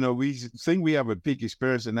 But, we think we have a peak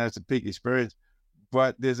experience and that's a peak experience,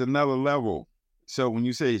 but there's another level. So when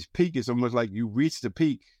you say it's peak, it's almost like you reach the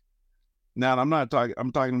peak. Now, I'm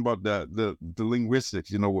talking about the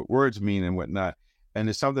linguistics, what words mean and whatnot. And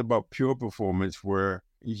there's something about pure performance where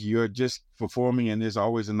you're just performing and there's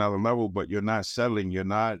always another level, but you're not settling.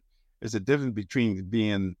 It's a difference between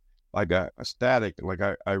being like a static, like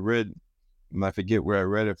I read, and I forget where I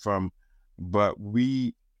read it from, but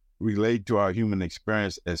we relate to our human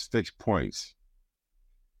experience as fixed points.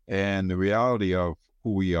 And the reality of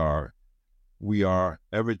who we are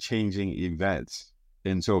ever-changing events.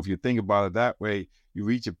 And so if you think about it that way, you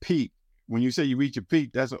reach a peak. When you say you reach a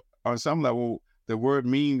peak, that's on some level, the word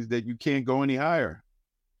means that you can't go any higher,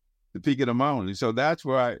 the peak of the mountain. And so that's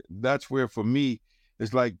where for me,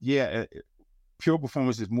 it's like, pure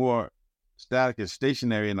performance is more static and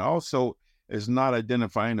stationary, and also is not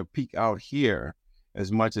identifying a peak out here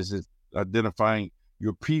as much as it's identifying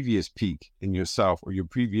your previous peak in yourself or your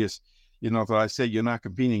previous, so I say you're not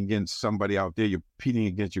competing against somebody out there, you're competing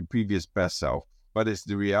against your previous best self. But it's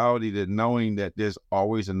the reality that knowing that there's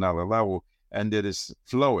always another level and that it's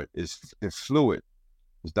fluid, it's fluid,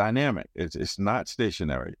 it's dynamic, it's not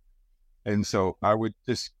stationary. And so I would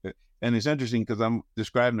just, and it's interesting because I'm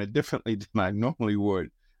describing it differently than I normally would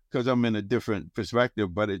because I'm in a different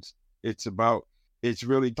perspective, but it's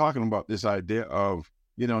really talking about this idea of,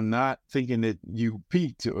 not thinking that you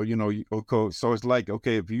peaked or, okay, so it's like,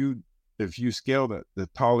 okay, if you scale the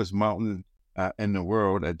tallest mountain in the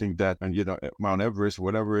world, I think that, and Mount Everest,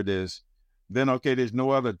 whatever it is, then okay, there's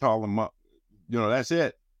no other taller mountain, that's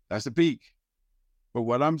it, that's the peak. But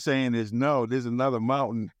what I'm saying is, no, there's another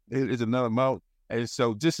mountain, there's another mountain. And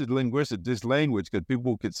so this is linguistic, this language, because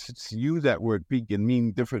people could use that word peak and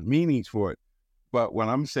mean different meanings for it. But what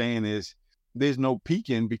I'm saying is there's no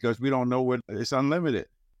peaking because we don't know what, it's unlimited.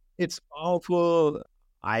 It's powerful.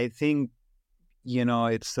 I think,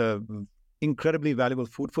 it's incredibly valuable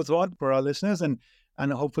food for thought for our listeners. And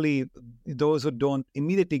hopefully those who don't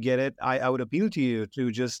immediately get it, I would appeal to you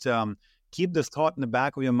to just keep this thought in the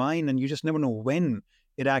back of your mind, and you just never know when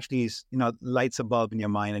it actually is, lights a bulb in your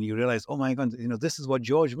mind and you realize, oh my God, this is what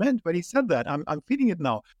George meant when he said that. I'm feeling it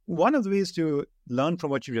now. One of the ways to learn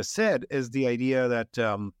from what you just said is the idea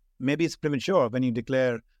that maybe it's premature when you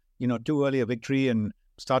declare, too early a victory and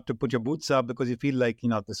start to put your boots up because you feel like,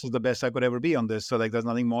 this is the best I could ever be on this. So like, there's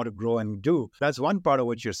nothing more to grow and do. That's one part of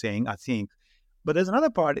what you're saying, I think. But there's another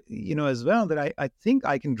part, as well that I think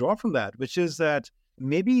I can draw from that, which is that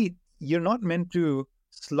maybe you're not meant to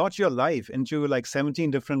slot your life into like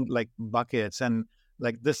 17 different like buckets and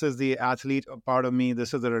like, this is the athlete part of me,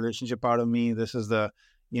 this is the relationship part of me, this is the,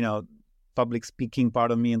 public speaking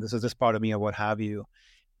part of me, and this is this part of me, or what have you.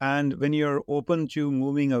 And when you're open to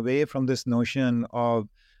moving away from this notion of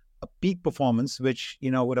a peak performance, which,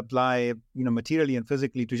 would apply, materially and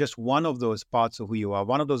physically to just one of those parts of who you are,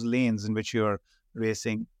 one of those lanes in which you're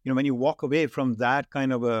racing, when you walk away from that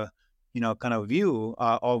kind of a, kind of view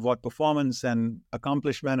of what performance and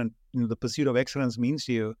accomplishment and, the pursuit of excellence means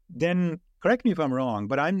to you, then correct me if I'm wrong,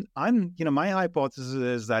 but I'm, my hypothesis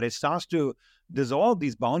is that it starts to dissolve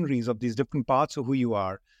these boundaries of these different parts of who you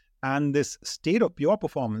are. And this state of pure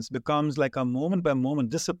performance becomes like a moment by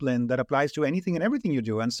moment discipline that applies to anything and everything you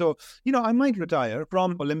do. And so, I might retire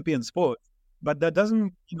from Olympian sports, but that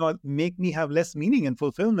doesn't, make me have less meaning and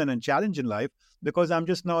fulfillment and challenge in life because I'm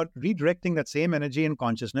just not redirecting that same energy and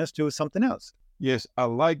consciousness to something else. Yes, I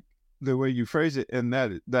like the way you phrase it, and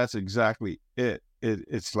that's exactly it.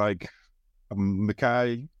 It's like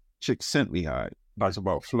Mikhail Csikszentmihalyi talks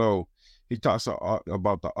about flow. He talks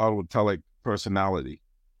about the autotelic personality.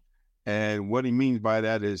 And what he means by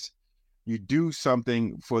that is you do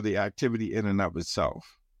something for the activity in and of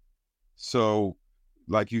itself. So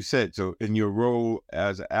like you said, so in your role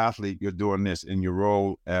as an athlete, you're doing this. In your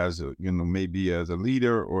role as a, maybe as a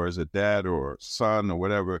leader or as a dad or son or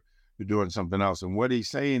whatever, you're doing something else. And what he's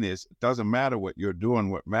saying is, it doesn't matter what you're doing.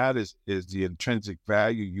 What matters is the intrinsic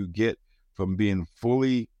value you get from being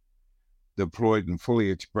fully deployed and fully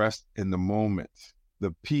expressed in the moment.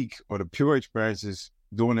 the peak or the pure experience is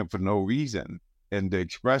doing it for no reason, and to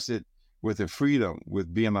express it with the freedom,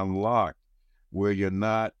 with being unlocked, where you're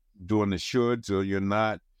not doing the shoulds or you're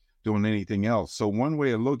not doing anything else. So one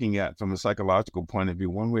way of looking at, from a psychological point of view,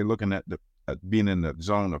 one way of looking at being in the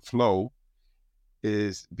zone of flow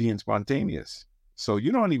is being spontaneous. So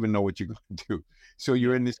you don't even know what you're going to do. So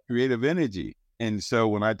you're in this creative energy. And so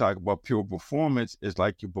when I talk about pure performance, it's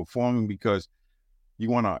like you're performing because you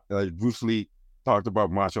want to, like Bruce Lee talked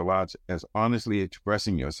about martial arts as honestly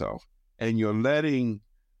expressing yourself. And you're letting,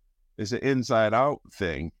 it's an inside out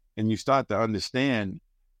thing. And you start to understand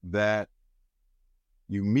that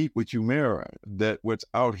you meet what you mirror, that what's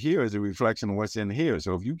out here is a reflection of what's in here.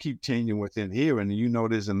 So if you keep changing what's in here and you know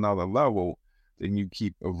there's another level, then you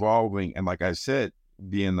keep evolving. And like I said,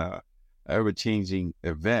 being a ever-changing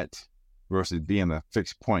event versus being a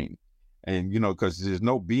fixed point. And, because there's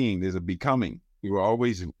no being, there's a becoming. You're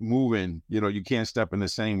always moving, you can't step in the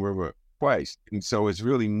same river twice. And so it's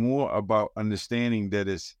really more about understanding that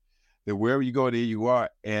that wherever you go, there you are.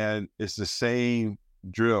 And it's the same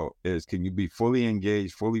drill is, can you be fully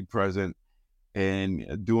engaged, fully present,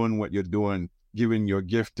 and doing what you're doing, giving your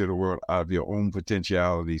gift to the world out of your own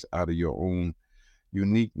potentialities, out of your own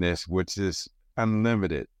uniqueness, which is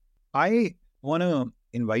unlimited. I want to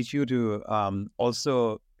invite you to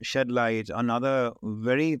also shed light on another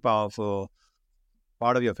very powerful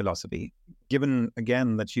part of your philosophy. Given,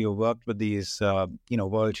 again, that you worked with these,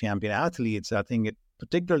 world champion athletes, I think it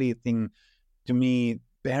particularly, to me,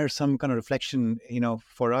 bears some kind of reflection,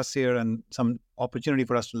 for us here, and some opportunity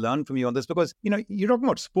for us to learn from you on this, because, you're talking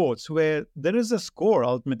about sports where there is a score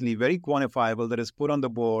ultimately very quantifiable that is put on the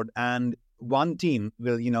board, and one team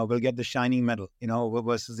will get the shining medal,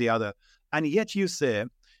 versus the other. And yet you say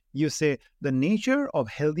the nature of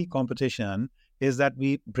healthy competition is that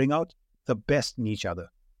we bring out the best in each other.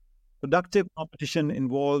 Productive competition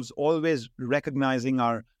involves always recognizing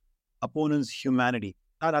our opponent's humanity.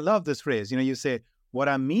 And I love this phrase. You say, what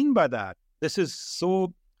I mean by that, this is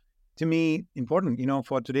so, to me, important,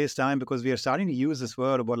 for today's time, because we are starting to use this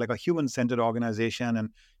word about like a human-centered organization and,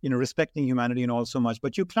 respecting humanity and all so much.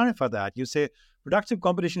 But you clarify that. You say productive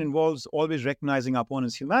competition involves always recognizing our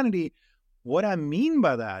opponent's humanity. What I mean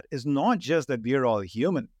by that is not just that we are all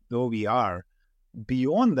human, though we are.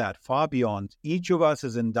 Beyond that, far beyond, each of us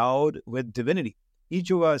is endowed with divinity. Each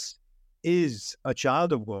of us is a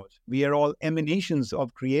child of God. We are all emanations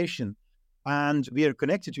of creation, and we are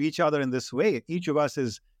connected to each other in this way. Each of us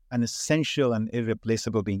is an essential and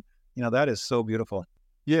irreplaceable being. That is so beautiful.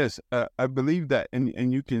 Yes, I believe that.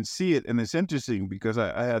 And you can see it. And it's interesting because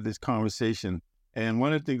I had this conversation. And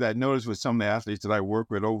one of the things I noticed with some of the athletes that I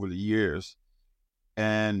work with over the years,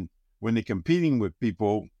 and when they're competing with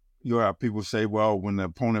people, you have people say, well, when the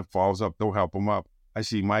opponent falls up, don't help them up. I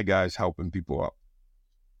see my guys helping people up.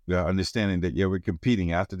 They're understanding that, we're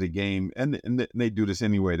competing after the game. And they do this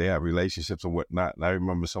anyway. They have relationships and whatnot. And I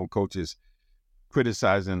remember some coaches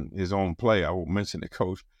criticizing his own play. I won't mention the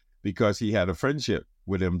coach, because he had a friendship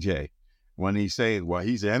with MJ. When he's saying, well,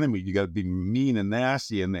 he's an enemy, you got to be mean and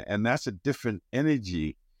nasty. And that's a different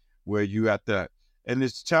energy where you have to, and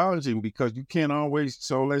it's challenging because you can't always,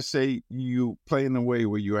 so let's say you play in a way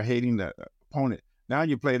where you're hating the opponent. Now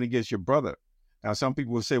you're playing against your brother. Now, some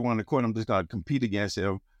people will say, well, on the court, I'm just going to compete against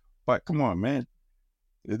him. But come on, man.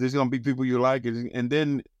 There's going to be people you like. And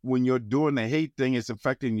then when you're doing the hate thing, it's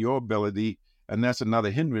affecting your ability. And that's another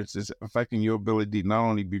hindrance. It's affecting your ability to not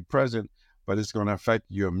only be present, but it's going to affect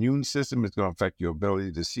your immune system. It's going to affect your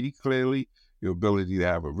ability to see clearly, your ability to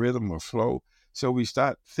have a rhythm or flow. So we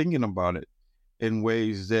start thinking about it in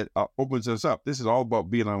ways that opens us up. This is all about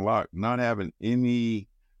being unlocked, not having any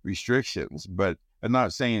restrictions, but I'm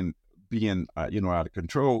not saying being, out of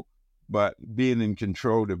control, but being in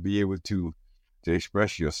control to be able to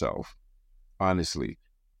express yourself, honestly.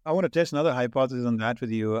 I want to test another hypothesis on that with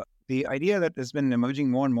you. The idea that has been emerging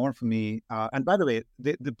more and more for me, and by the way,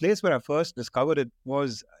 the place where I first discovered it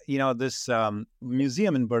was, this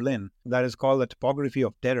museum in Berlin that is called the Topography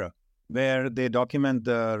of Terror, where they document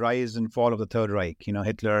the rise and fall of the Third Reich,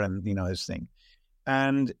 Hitler and, his thing.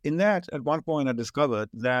 And in that, at one point, I discovered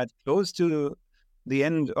that close to the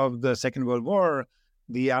end of the Second World War,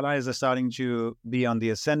 the Allies are starting to be on the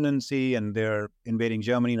ascendancy, and they're invading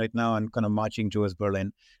Germany right now and kind of marching towards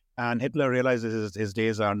Berlin. And Hitler realizes his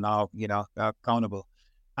days are now, countable.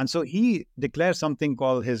 And so he declares something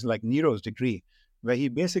called his Nero's decree, where he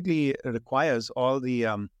basically requires all the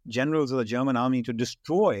generals of the German army to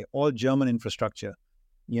destroy all German infrastructure,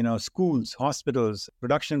 schools, hospitals,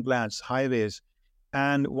 production plants, highways.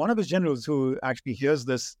 And one of his generals who actually hears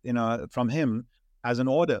this, from him as an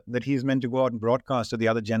order that he's meant to go out and broadcast to the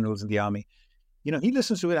other generals in the army, he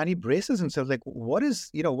listens to it and he braces himself like, what is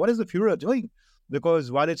the Führer doing?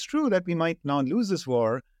 Because while it's true that we might now lose this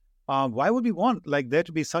war, why would we want like there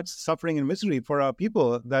to be such suffering and misery for our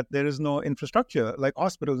people that there is no infrastructure like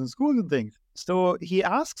hospitals and schools and things? So he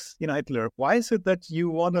asks, Hitler, why is it that you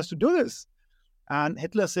want us to do this? And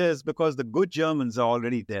Hitler says, because the good Germans are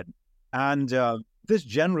already dead. And this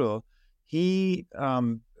general, he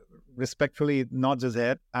respectfully nods his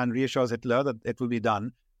head and reassures Hitler that it will be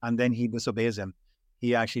done. And then he disobeys him.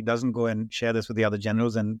 He actually doesn't go and share this with the other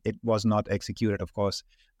generals, and it was not executed, of course.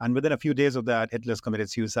 And within a few days of that, Hitler's committed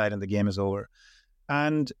suicide and the game is over.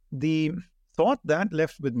 And the thought that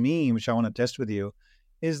left with me, which I want to test with you,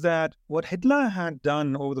 is that what Hitler had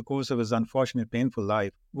done over the course of his unfortunate, painful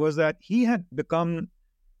life was that he had become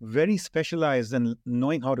very specialized in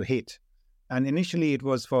knowing how to hate. And initially it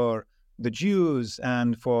was for the Jews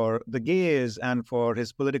and for the gays and for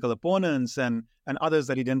his political opponents and others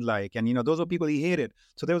that he didn't like. And, those were people he hated.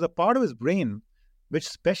 So there was a part of his brain which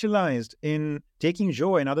specialized in taking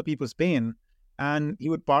joy in other people's pain, and he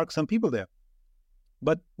would park some people there.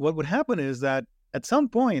 But what would happen is that at some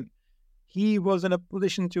point, he was in a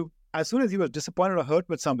position to, as soon as he was disappointed or hurt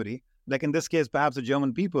with somebody, like in this case, perhaps the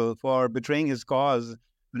German people for betraying his cause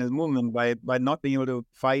and his movement by not being able to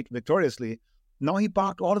fight victoriously, now he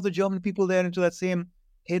parked all of the German people there into that same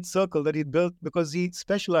hate circle that he'd built because he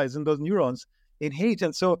specialized in those neurons in hate.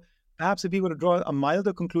 And so perhaps if we were to draw a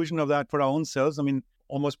milder conclusion of that for our own selves, I mean,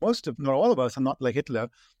 almost most of, not all of us are not like Hitler,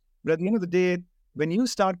 but at the end of the day, when you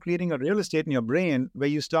start creating a real estate in your brain where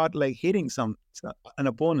you start like hating an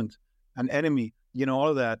opponent, an enemy, all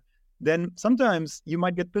of that, then sometimes you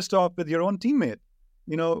might get pissed off with your own teammate,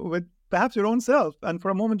 with perhaps your own self. And for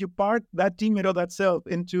a moment, you park that teammate or that self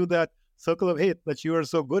into that circle of hate that you are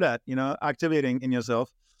so good at, activating in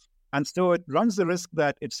yourself. And so it runs the risk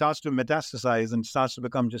that it starts to metastasize and starts to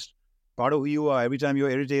become just part of who you are. Every time you're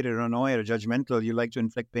irritated or annoyed or judgmental, you like to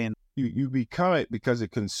inflict pain. You become it because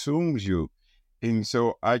it consumes you. And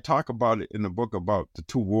so I talk about it in the book about the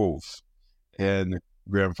two wolves, and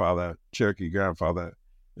Cherokee grandfather,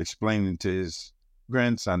 explaining to his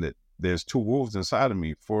grandson that there's two wolves inside of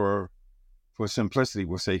me. For simplicity,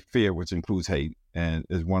 we'll say fear, which includes hate, and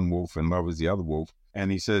is one wolf, and love is the other wolf.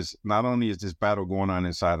 And he says, not only is this battle going on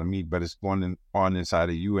inside of me, but it's going on inside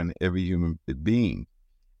of you and every human being.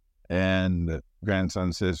 And the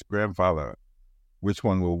grandson says, grandfather, which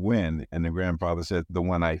one will win? And the grandfather said, the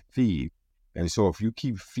one I feed. And so if you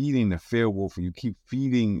keep feeding the fear wolf, and you keep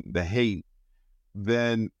feeding the hate,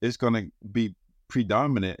 then it's going to be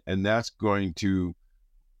predominant, and that's going to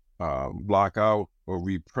block out or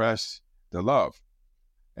repress the love.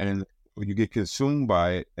 And when you get consumed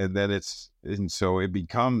by it, so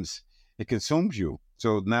it consumes you.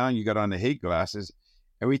 So now you got on the hate glasses,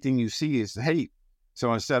 everything you see is hate.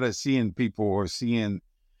 So instead of seeing people or seeing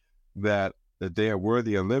that they are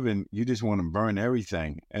worthy of living, you just want to burn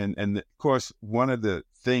everything. And of course, one of the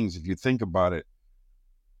things, if you think about it,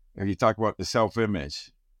 if you talk about the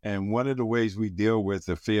self-image, and one of the ways we deal with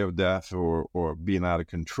the fear of death or being out of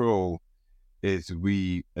control is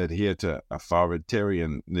we adhere to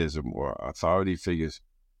authoritarianism or authority figures,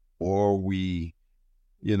 or we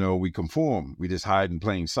conform. We just hide in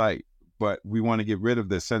plain sight. But we want to get rid of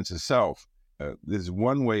the sense of self. There's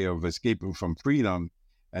one way of escaping from freedom,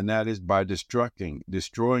 and that is by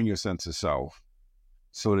destroying your sense of self,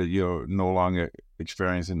 so that you're no longer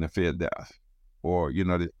experiencing the fear of death, or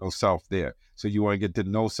there's no self there. So you want to get to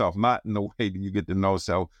no self, not in the way that you get to no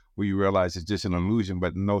self where you realize it's just an illusion,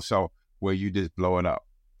 but no self where you just blow it up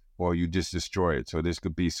or you just destroy it. So this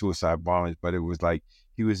could be suicide bombings, but it was like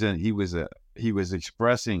he was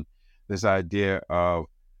expressing this idea of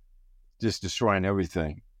just destroying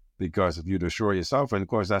everything, because if you destroy yourself, and of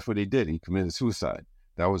course that's what he did, he committed suicide.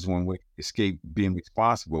 That was one way to escape being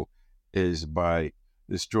responsible, is by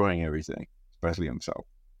destroying everything, especially himself.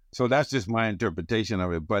 So that's just my interpretation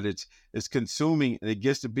of it, but it's consuming, and it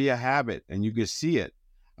gets to be a habit, and you can see it.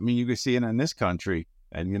 I mean, you can see it in this country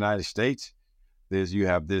and the United States. You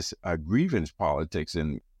have this grievance politics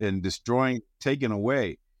and destroying, taking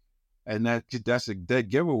away, and that's a dead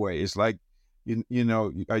giveaway. It's like,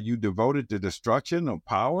 are you devoted to destruction or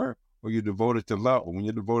power, or are you devoted to love? When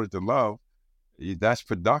you're devoted to love, that's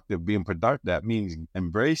productive. Being productive, that means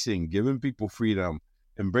embracing, giving people freedom,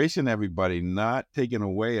 embracing everybody, not taking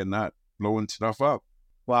away and not blowing stuff up.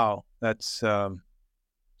 Wow, that's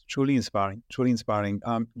truly inspiring, truly inspiring.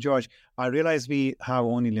 George, I realize we have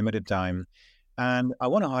only limited time, and I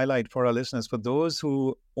want to highlight for our listeners, for those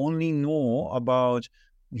who only know about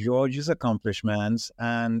George's accomplishments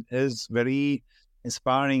and his very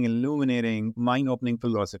inspiring, illuminating, mind-opening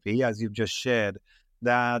philosophy, as you've just shared,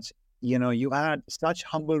 that you had such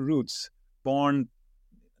humble roots, born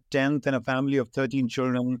 10th in a family of 13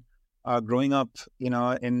 children, growing up,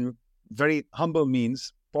 in very humble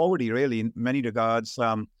means, poverty really in many regards,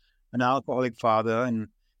 an alcoholic father,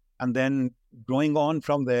 and then growing on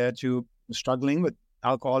from there to struggling with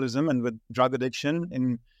alcoholism and with drug addiction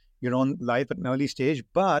in your own life at an early stage,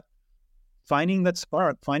 but finding that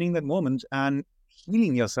spark, finding that moment, and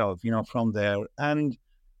healing yourself, from there. And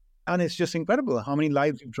it's just incredible how many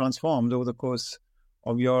lives you've transformed over the course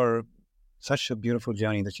of your such a beautiful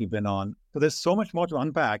journey that you've been on. So there's so much more to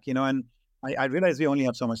unpack, and I realize we only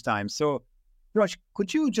have so much time. So, Josh,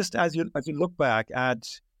 could you just, as you look back at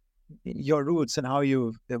your roots and how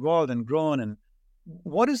you've evolved and grown, and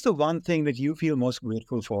what is the one thing that you feel most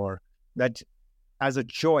grateful for that as a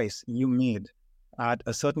choice you made at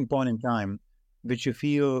a certain point in time, which you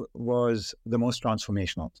feel was the most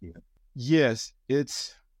transformational to you? Yes,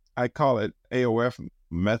 I call it AOF,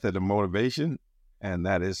 method of motivation, and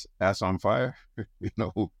that is ass on fire.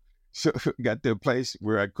 So got to a place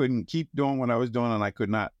where I couldn't keep doing what I was doing and I could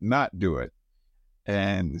not do it.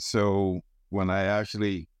 And so when a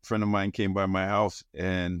friend of mine came by my house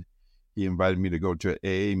and he invited me to go to an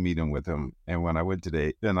AA meeting with him. And when I went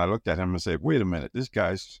to then I looked at him and said, wait a minute, this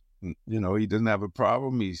guy's, he doesn't have a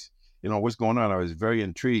problem. He's, what's going on? I was very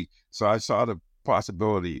intrigued. So I saw the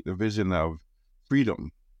possibility, the vision of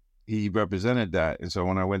freedom. He represented that. And so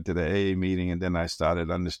when I went to the AA meeting and then I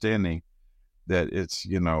started understanding that it's,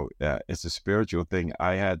 it's a spiritual thing,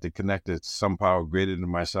 I had to connect it to some power greater than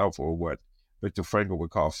myself, or what Viktor Frankl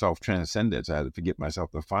would call self-transcendence. I had to forget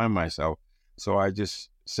myself to find myself. So I just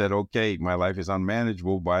said, okay, my life is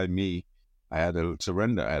unmanageable by me. I had to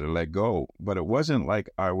surrender. I had to let go. But it wasn't like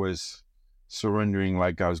I was surrendering,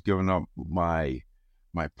 like I was giving up my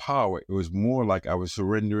power. It was more like I was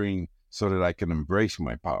surrendering so that I can embrace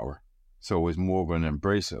my power. So it was more of an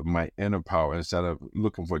embrace of my inner power instead of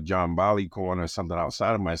looking for John Barleycorn or something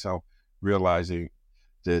outside of myself, realizing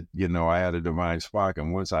that, I had a divine spark.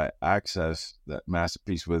 And once I accessed that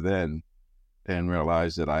masterpiece within and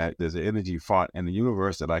realized that there's an energy fought in the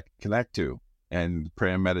universe that I can connect to, and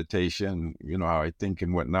prayer and meditation, how I think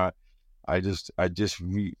and whatnot, I just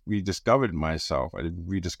rediscovered myself. I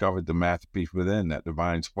rediscovered the masterpiece within, that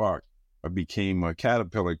divine spark. I became a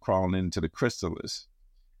caterpillar crawling into the chrysalis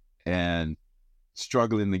and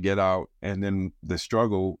struggling to get out. And then the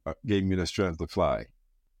struggle gave me the strength to fly.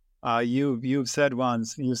 You've said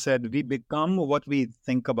once, you said, we become what we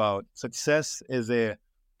think about. Success is a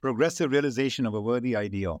progressive realization of a worthy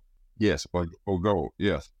ideal. Yes, or goal.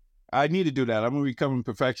 Yes. I need to do that. I'm a recovering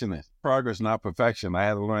perfectionist. Progress, not perfection. I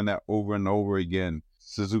had to learn that over and over again.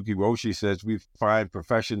 Suzuki Roshi says we find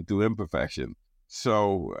perfection through imperfection.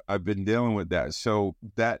 So I've been dealing with that. So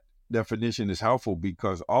that definition is helpful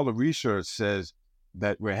because all the research says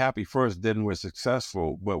that we're happy first, then we're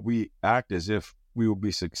successful, but we act as if we'll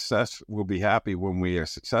be happy when we are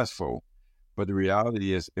successful. But the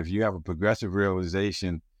reality is, if you have a progressive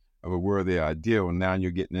realization of a worthy ideal, now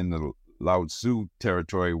you're getting into Lao Tzu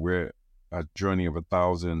territory where a journey of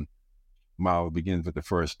 1,000 miles begins with the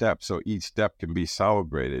first step. So each step can be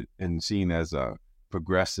celebrated and seen as a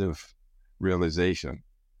progressive realization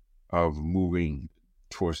of moving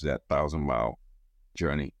towards that 1,000-mile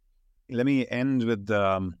journey. Let me end with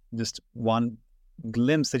just one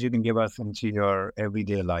glimpse that you can give us into your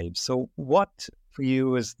everyday life. So what for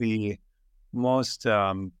you is the most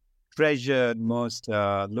treasured, most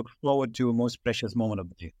looked forward to, most precious moment of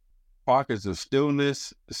the day? Pockets of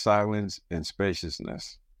stillness, silence, and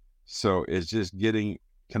spaciousness. So it's just getting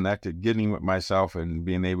connected, getting with myself and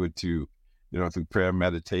being able to, through prayer,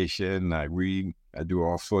 meditation, I read, I do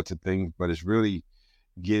all sorts of things, but it's really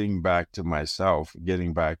getting back to myself,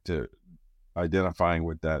 getting back to identifying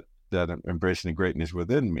with that embracing the greatness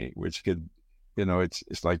within me, which could,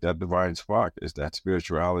 it's like that divine spark, it's that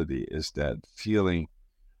spirituality, it's that feeling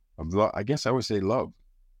of love. I guess I would say love.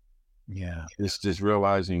 Yeah. It's just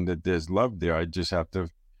realizing that there's love there. I just have to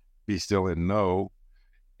be still and know.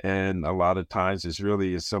 And a lot of times it's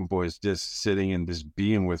really as simple as just sitting and just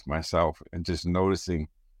being with myself and just noticing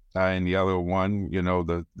I am the other one,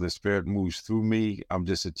 the spirit moves through me. I'm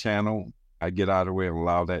just a channel. I get out of the way and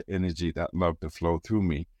allow that energy, that love to flow through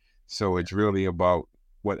me. So it's really about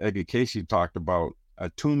what Edgar Cayce talked about,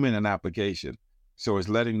 attunement and application. So it's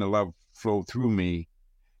letting the love flow through me.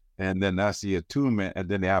 And then that's the attunement. And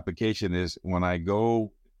then the application is when I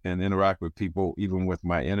go and interact with people, even with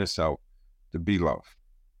my inner self, to be love,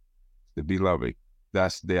 to be loving.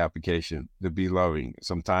 That's the application, to be loving.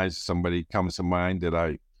 Sometimes somebody comes to mind that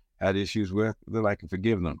I had issues with, that I can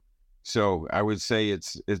forgive them. So I would say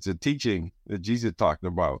it's a teaching that Jesus talked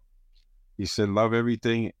about, He said, love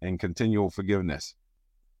everything and continual forgiveness.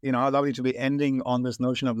 How lovely to be ending on this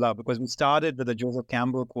notion of love, because we started with the Joseph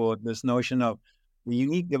Campbell quote, this notion of the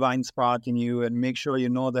unique divine spark in you, and make sure you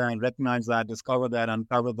know that and recognize that, discover that,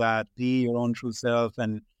 uncover that, be your own true self.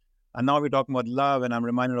 And now we're talking about love, and I'm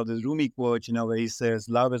reminded of this Rumi quote, where he says,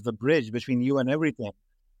 love is the bridge between you and everything.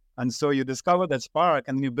 And so you discover that spark,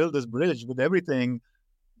 and you build this bridge with everything.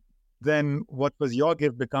 Then what was your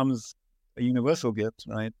gift becomes a universal gift,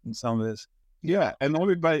 right? In some ways. Yeah, and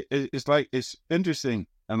everybody, it's interesting.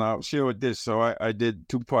 And I'll share with this. So I did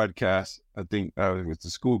 2 podcasts. I think it was the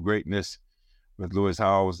School of Greatness with Lewis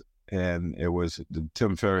Howes, and it was the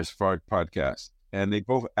Tim Ferriss podcast. And they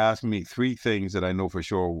both asked me 3 things that I know for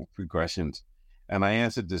sure, 3 questions. And I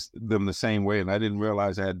answered them the same way, and I didn't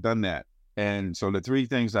realize I had done that. And so the 3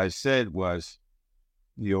 things I said was,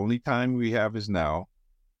 the only time we have is now.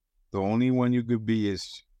 The only one you could be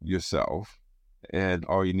is yourself. And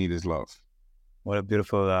all you need is love. What a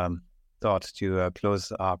beautiful thought to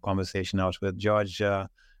close our conversation out with. George,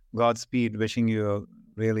 Godspeed, wishing you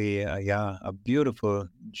really, a beautiful,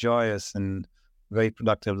 joyous, and very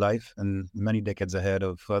productive life, and many decades ahead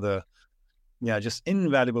of further, just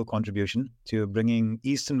invaluable contribution to bringing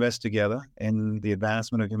East and West together in the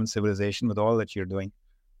advancement of human civilization with all that you're doing.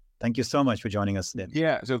 Thank you so much for joining us today.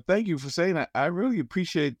 Yeah, so thank you for saying that. I really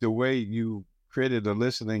appreciate the way you created the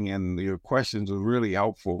listening, and your questions were really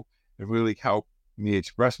helpful. It really helped me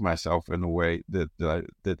express myself in a way that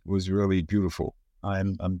was really beautiful.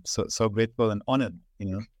 I'm so grateful and honored.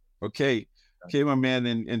 Okay, my man,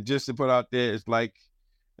 and just to put out there, it's like,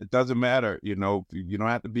 it doesn't matter. You don't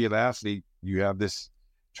have to be an athlete. You have this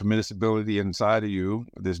tremendous ability inside of you,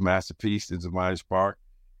 this masterpiece, this divine spark,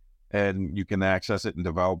 and you can access it and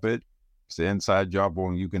develop it. It's the inside job,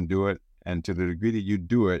 and you can do it. And to the degree that you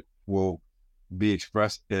do it, will be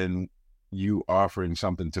expressed in you offering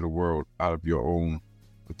something to the world out of your own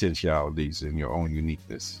potentialities and your own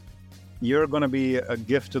uniqueness. You're going to be a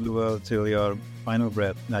gift to the world till your final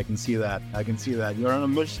breath. I can see that. You're on a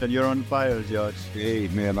mission. You're on fire, George. Hey,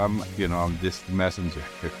 man, I'm just the messenger.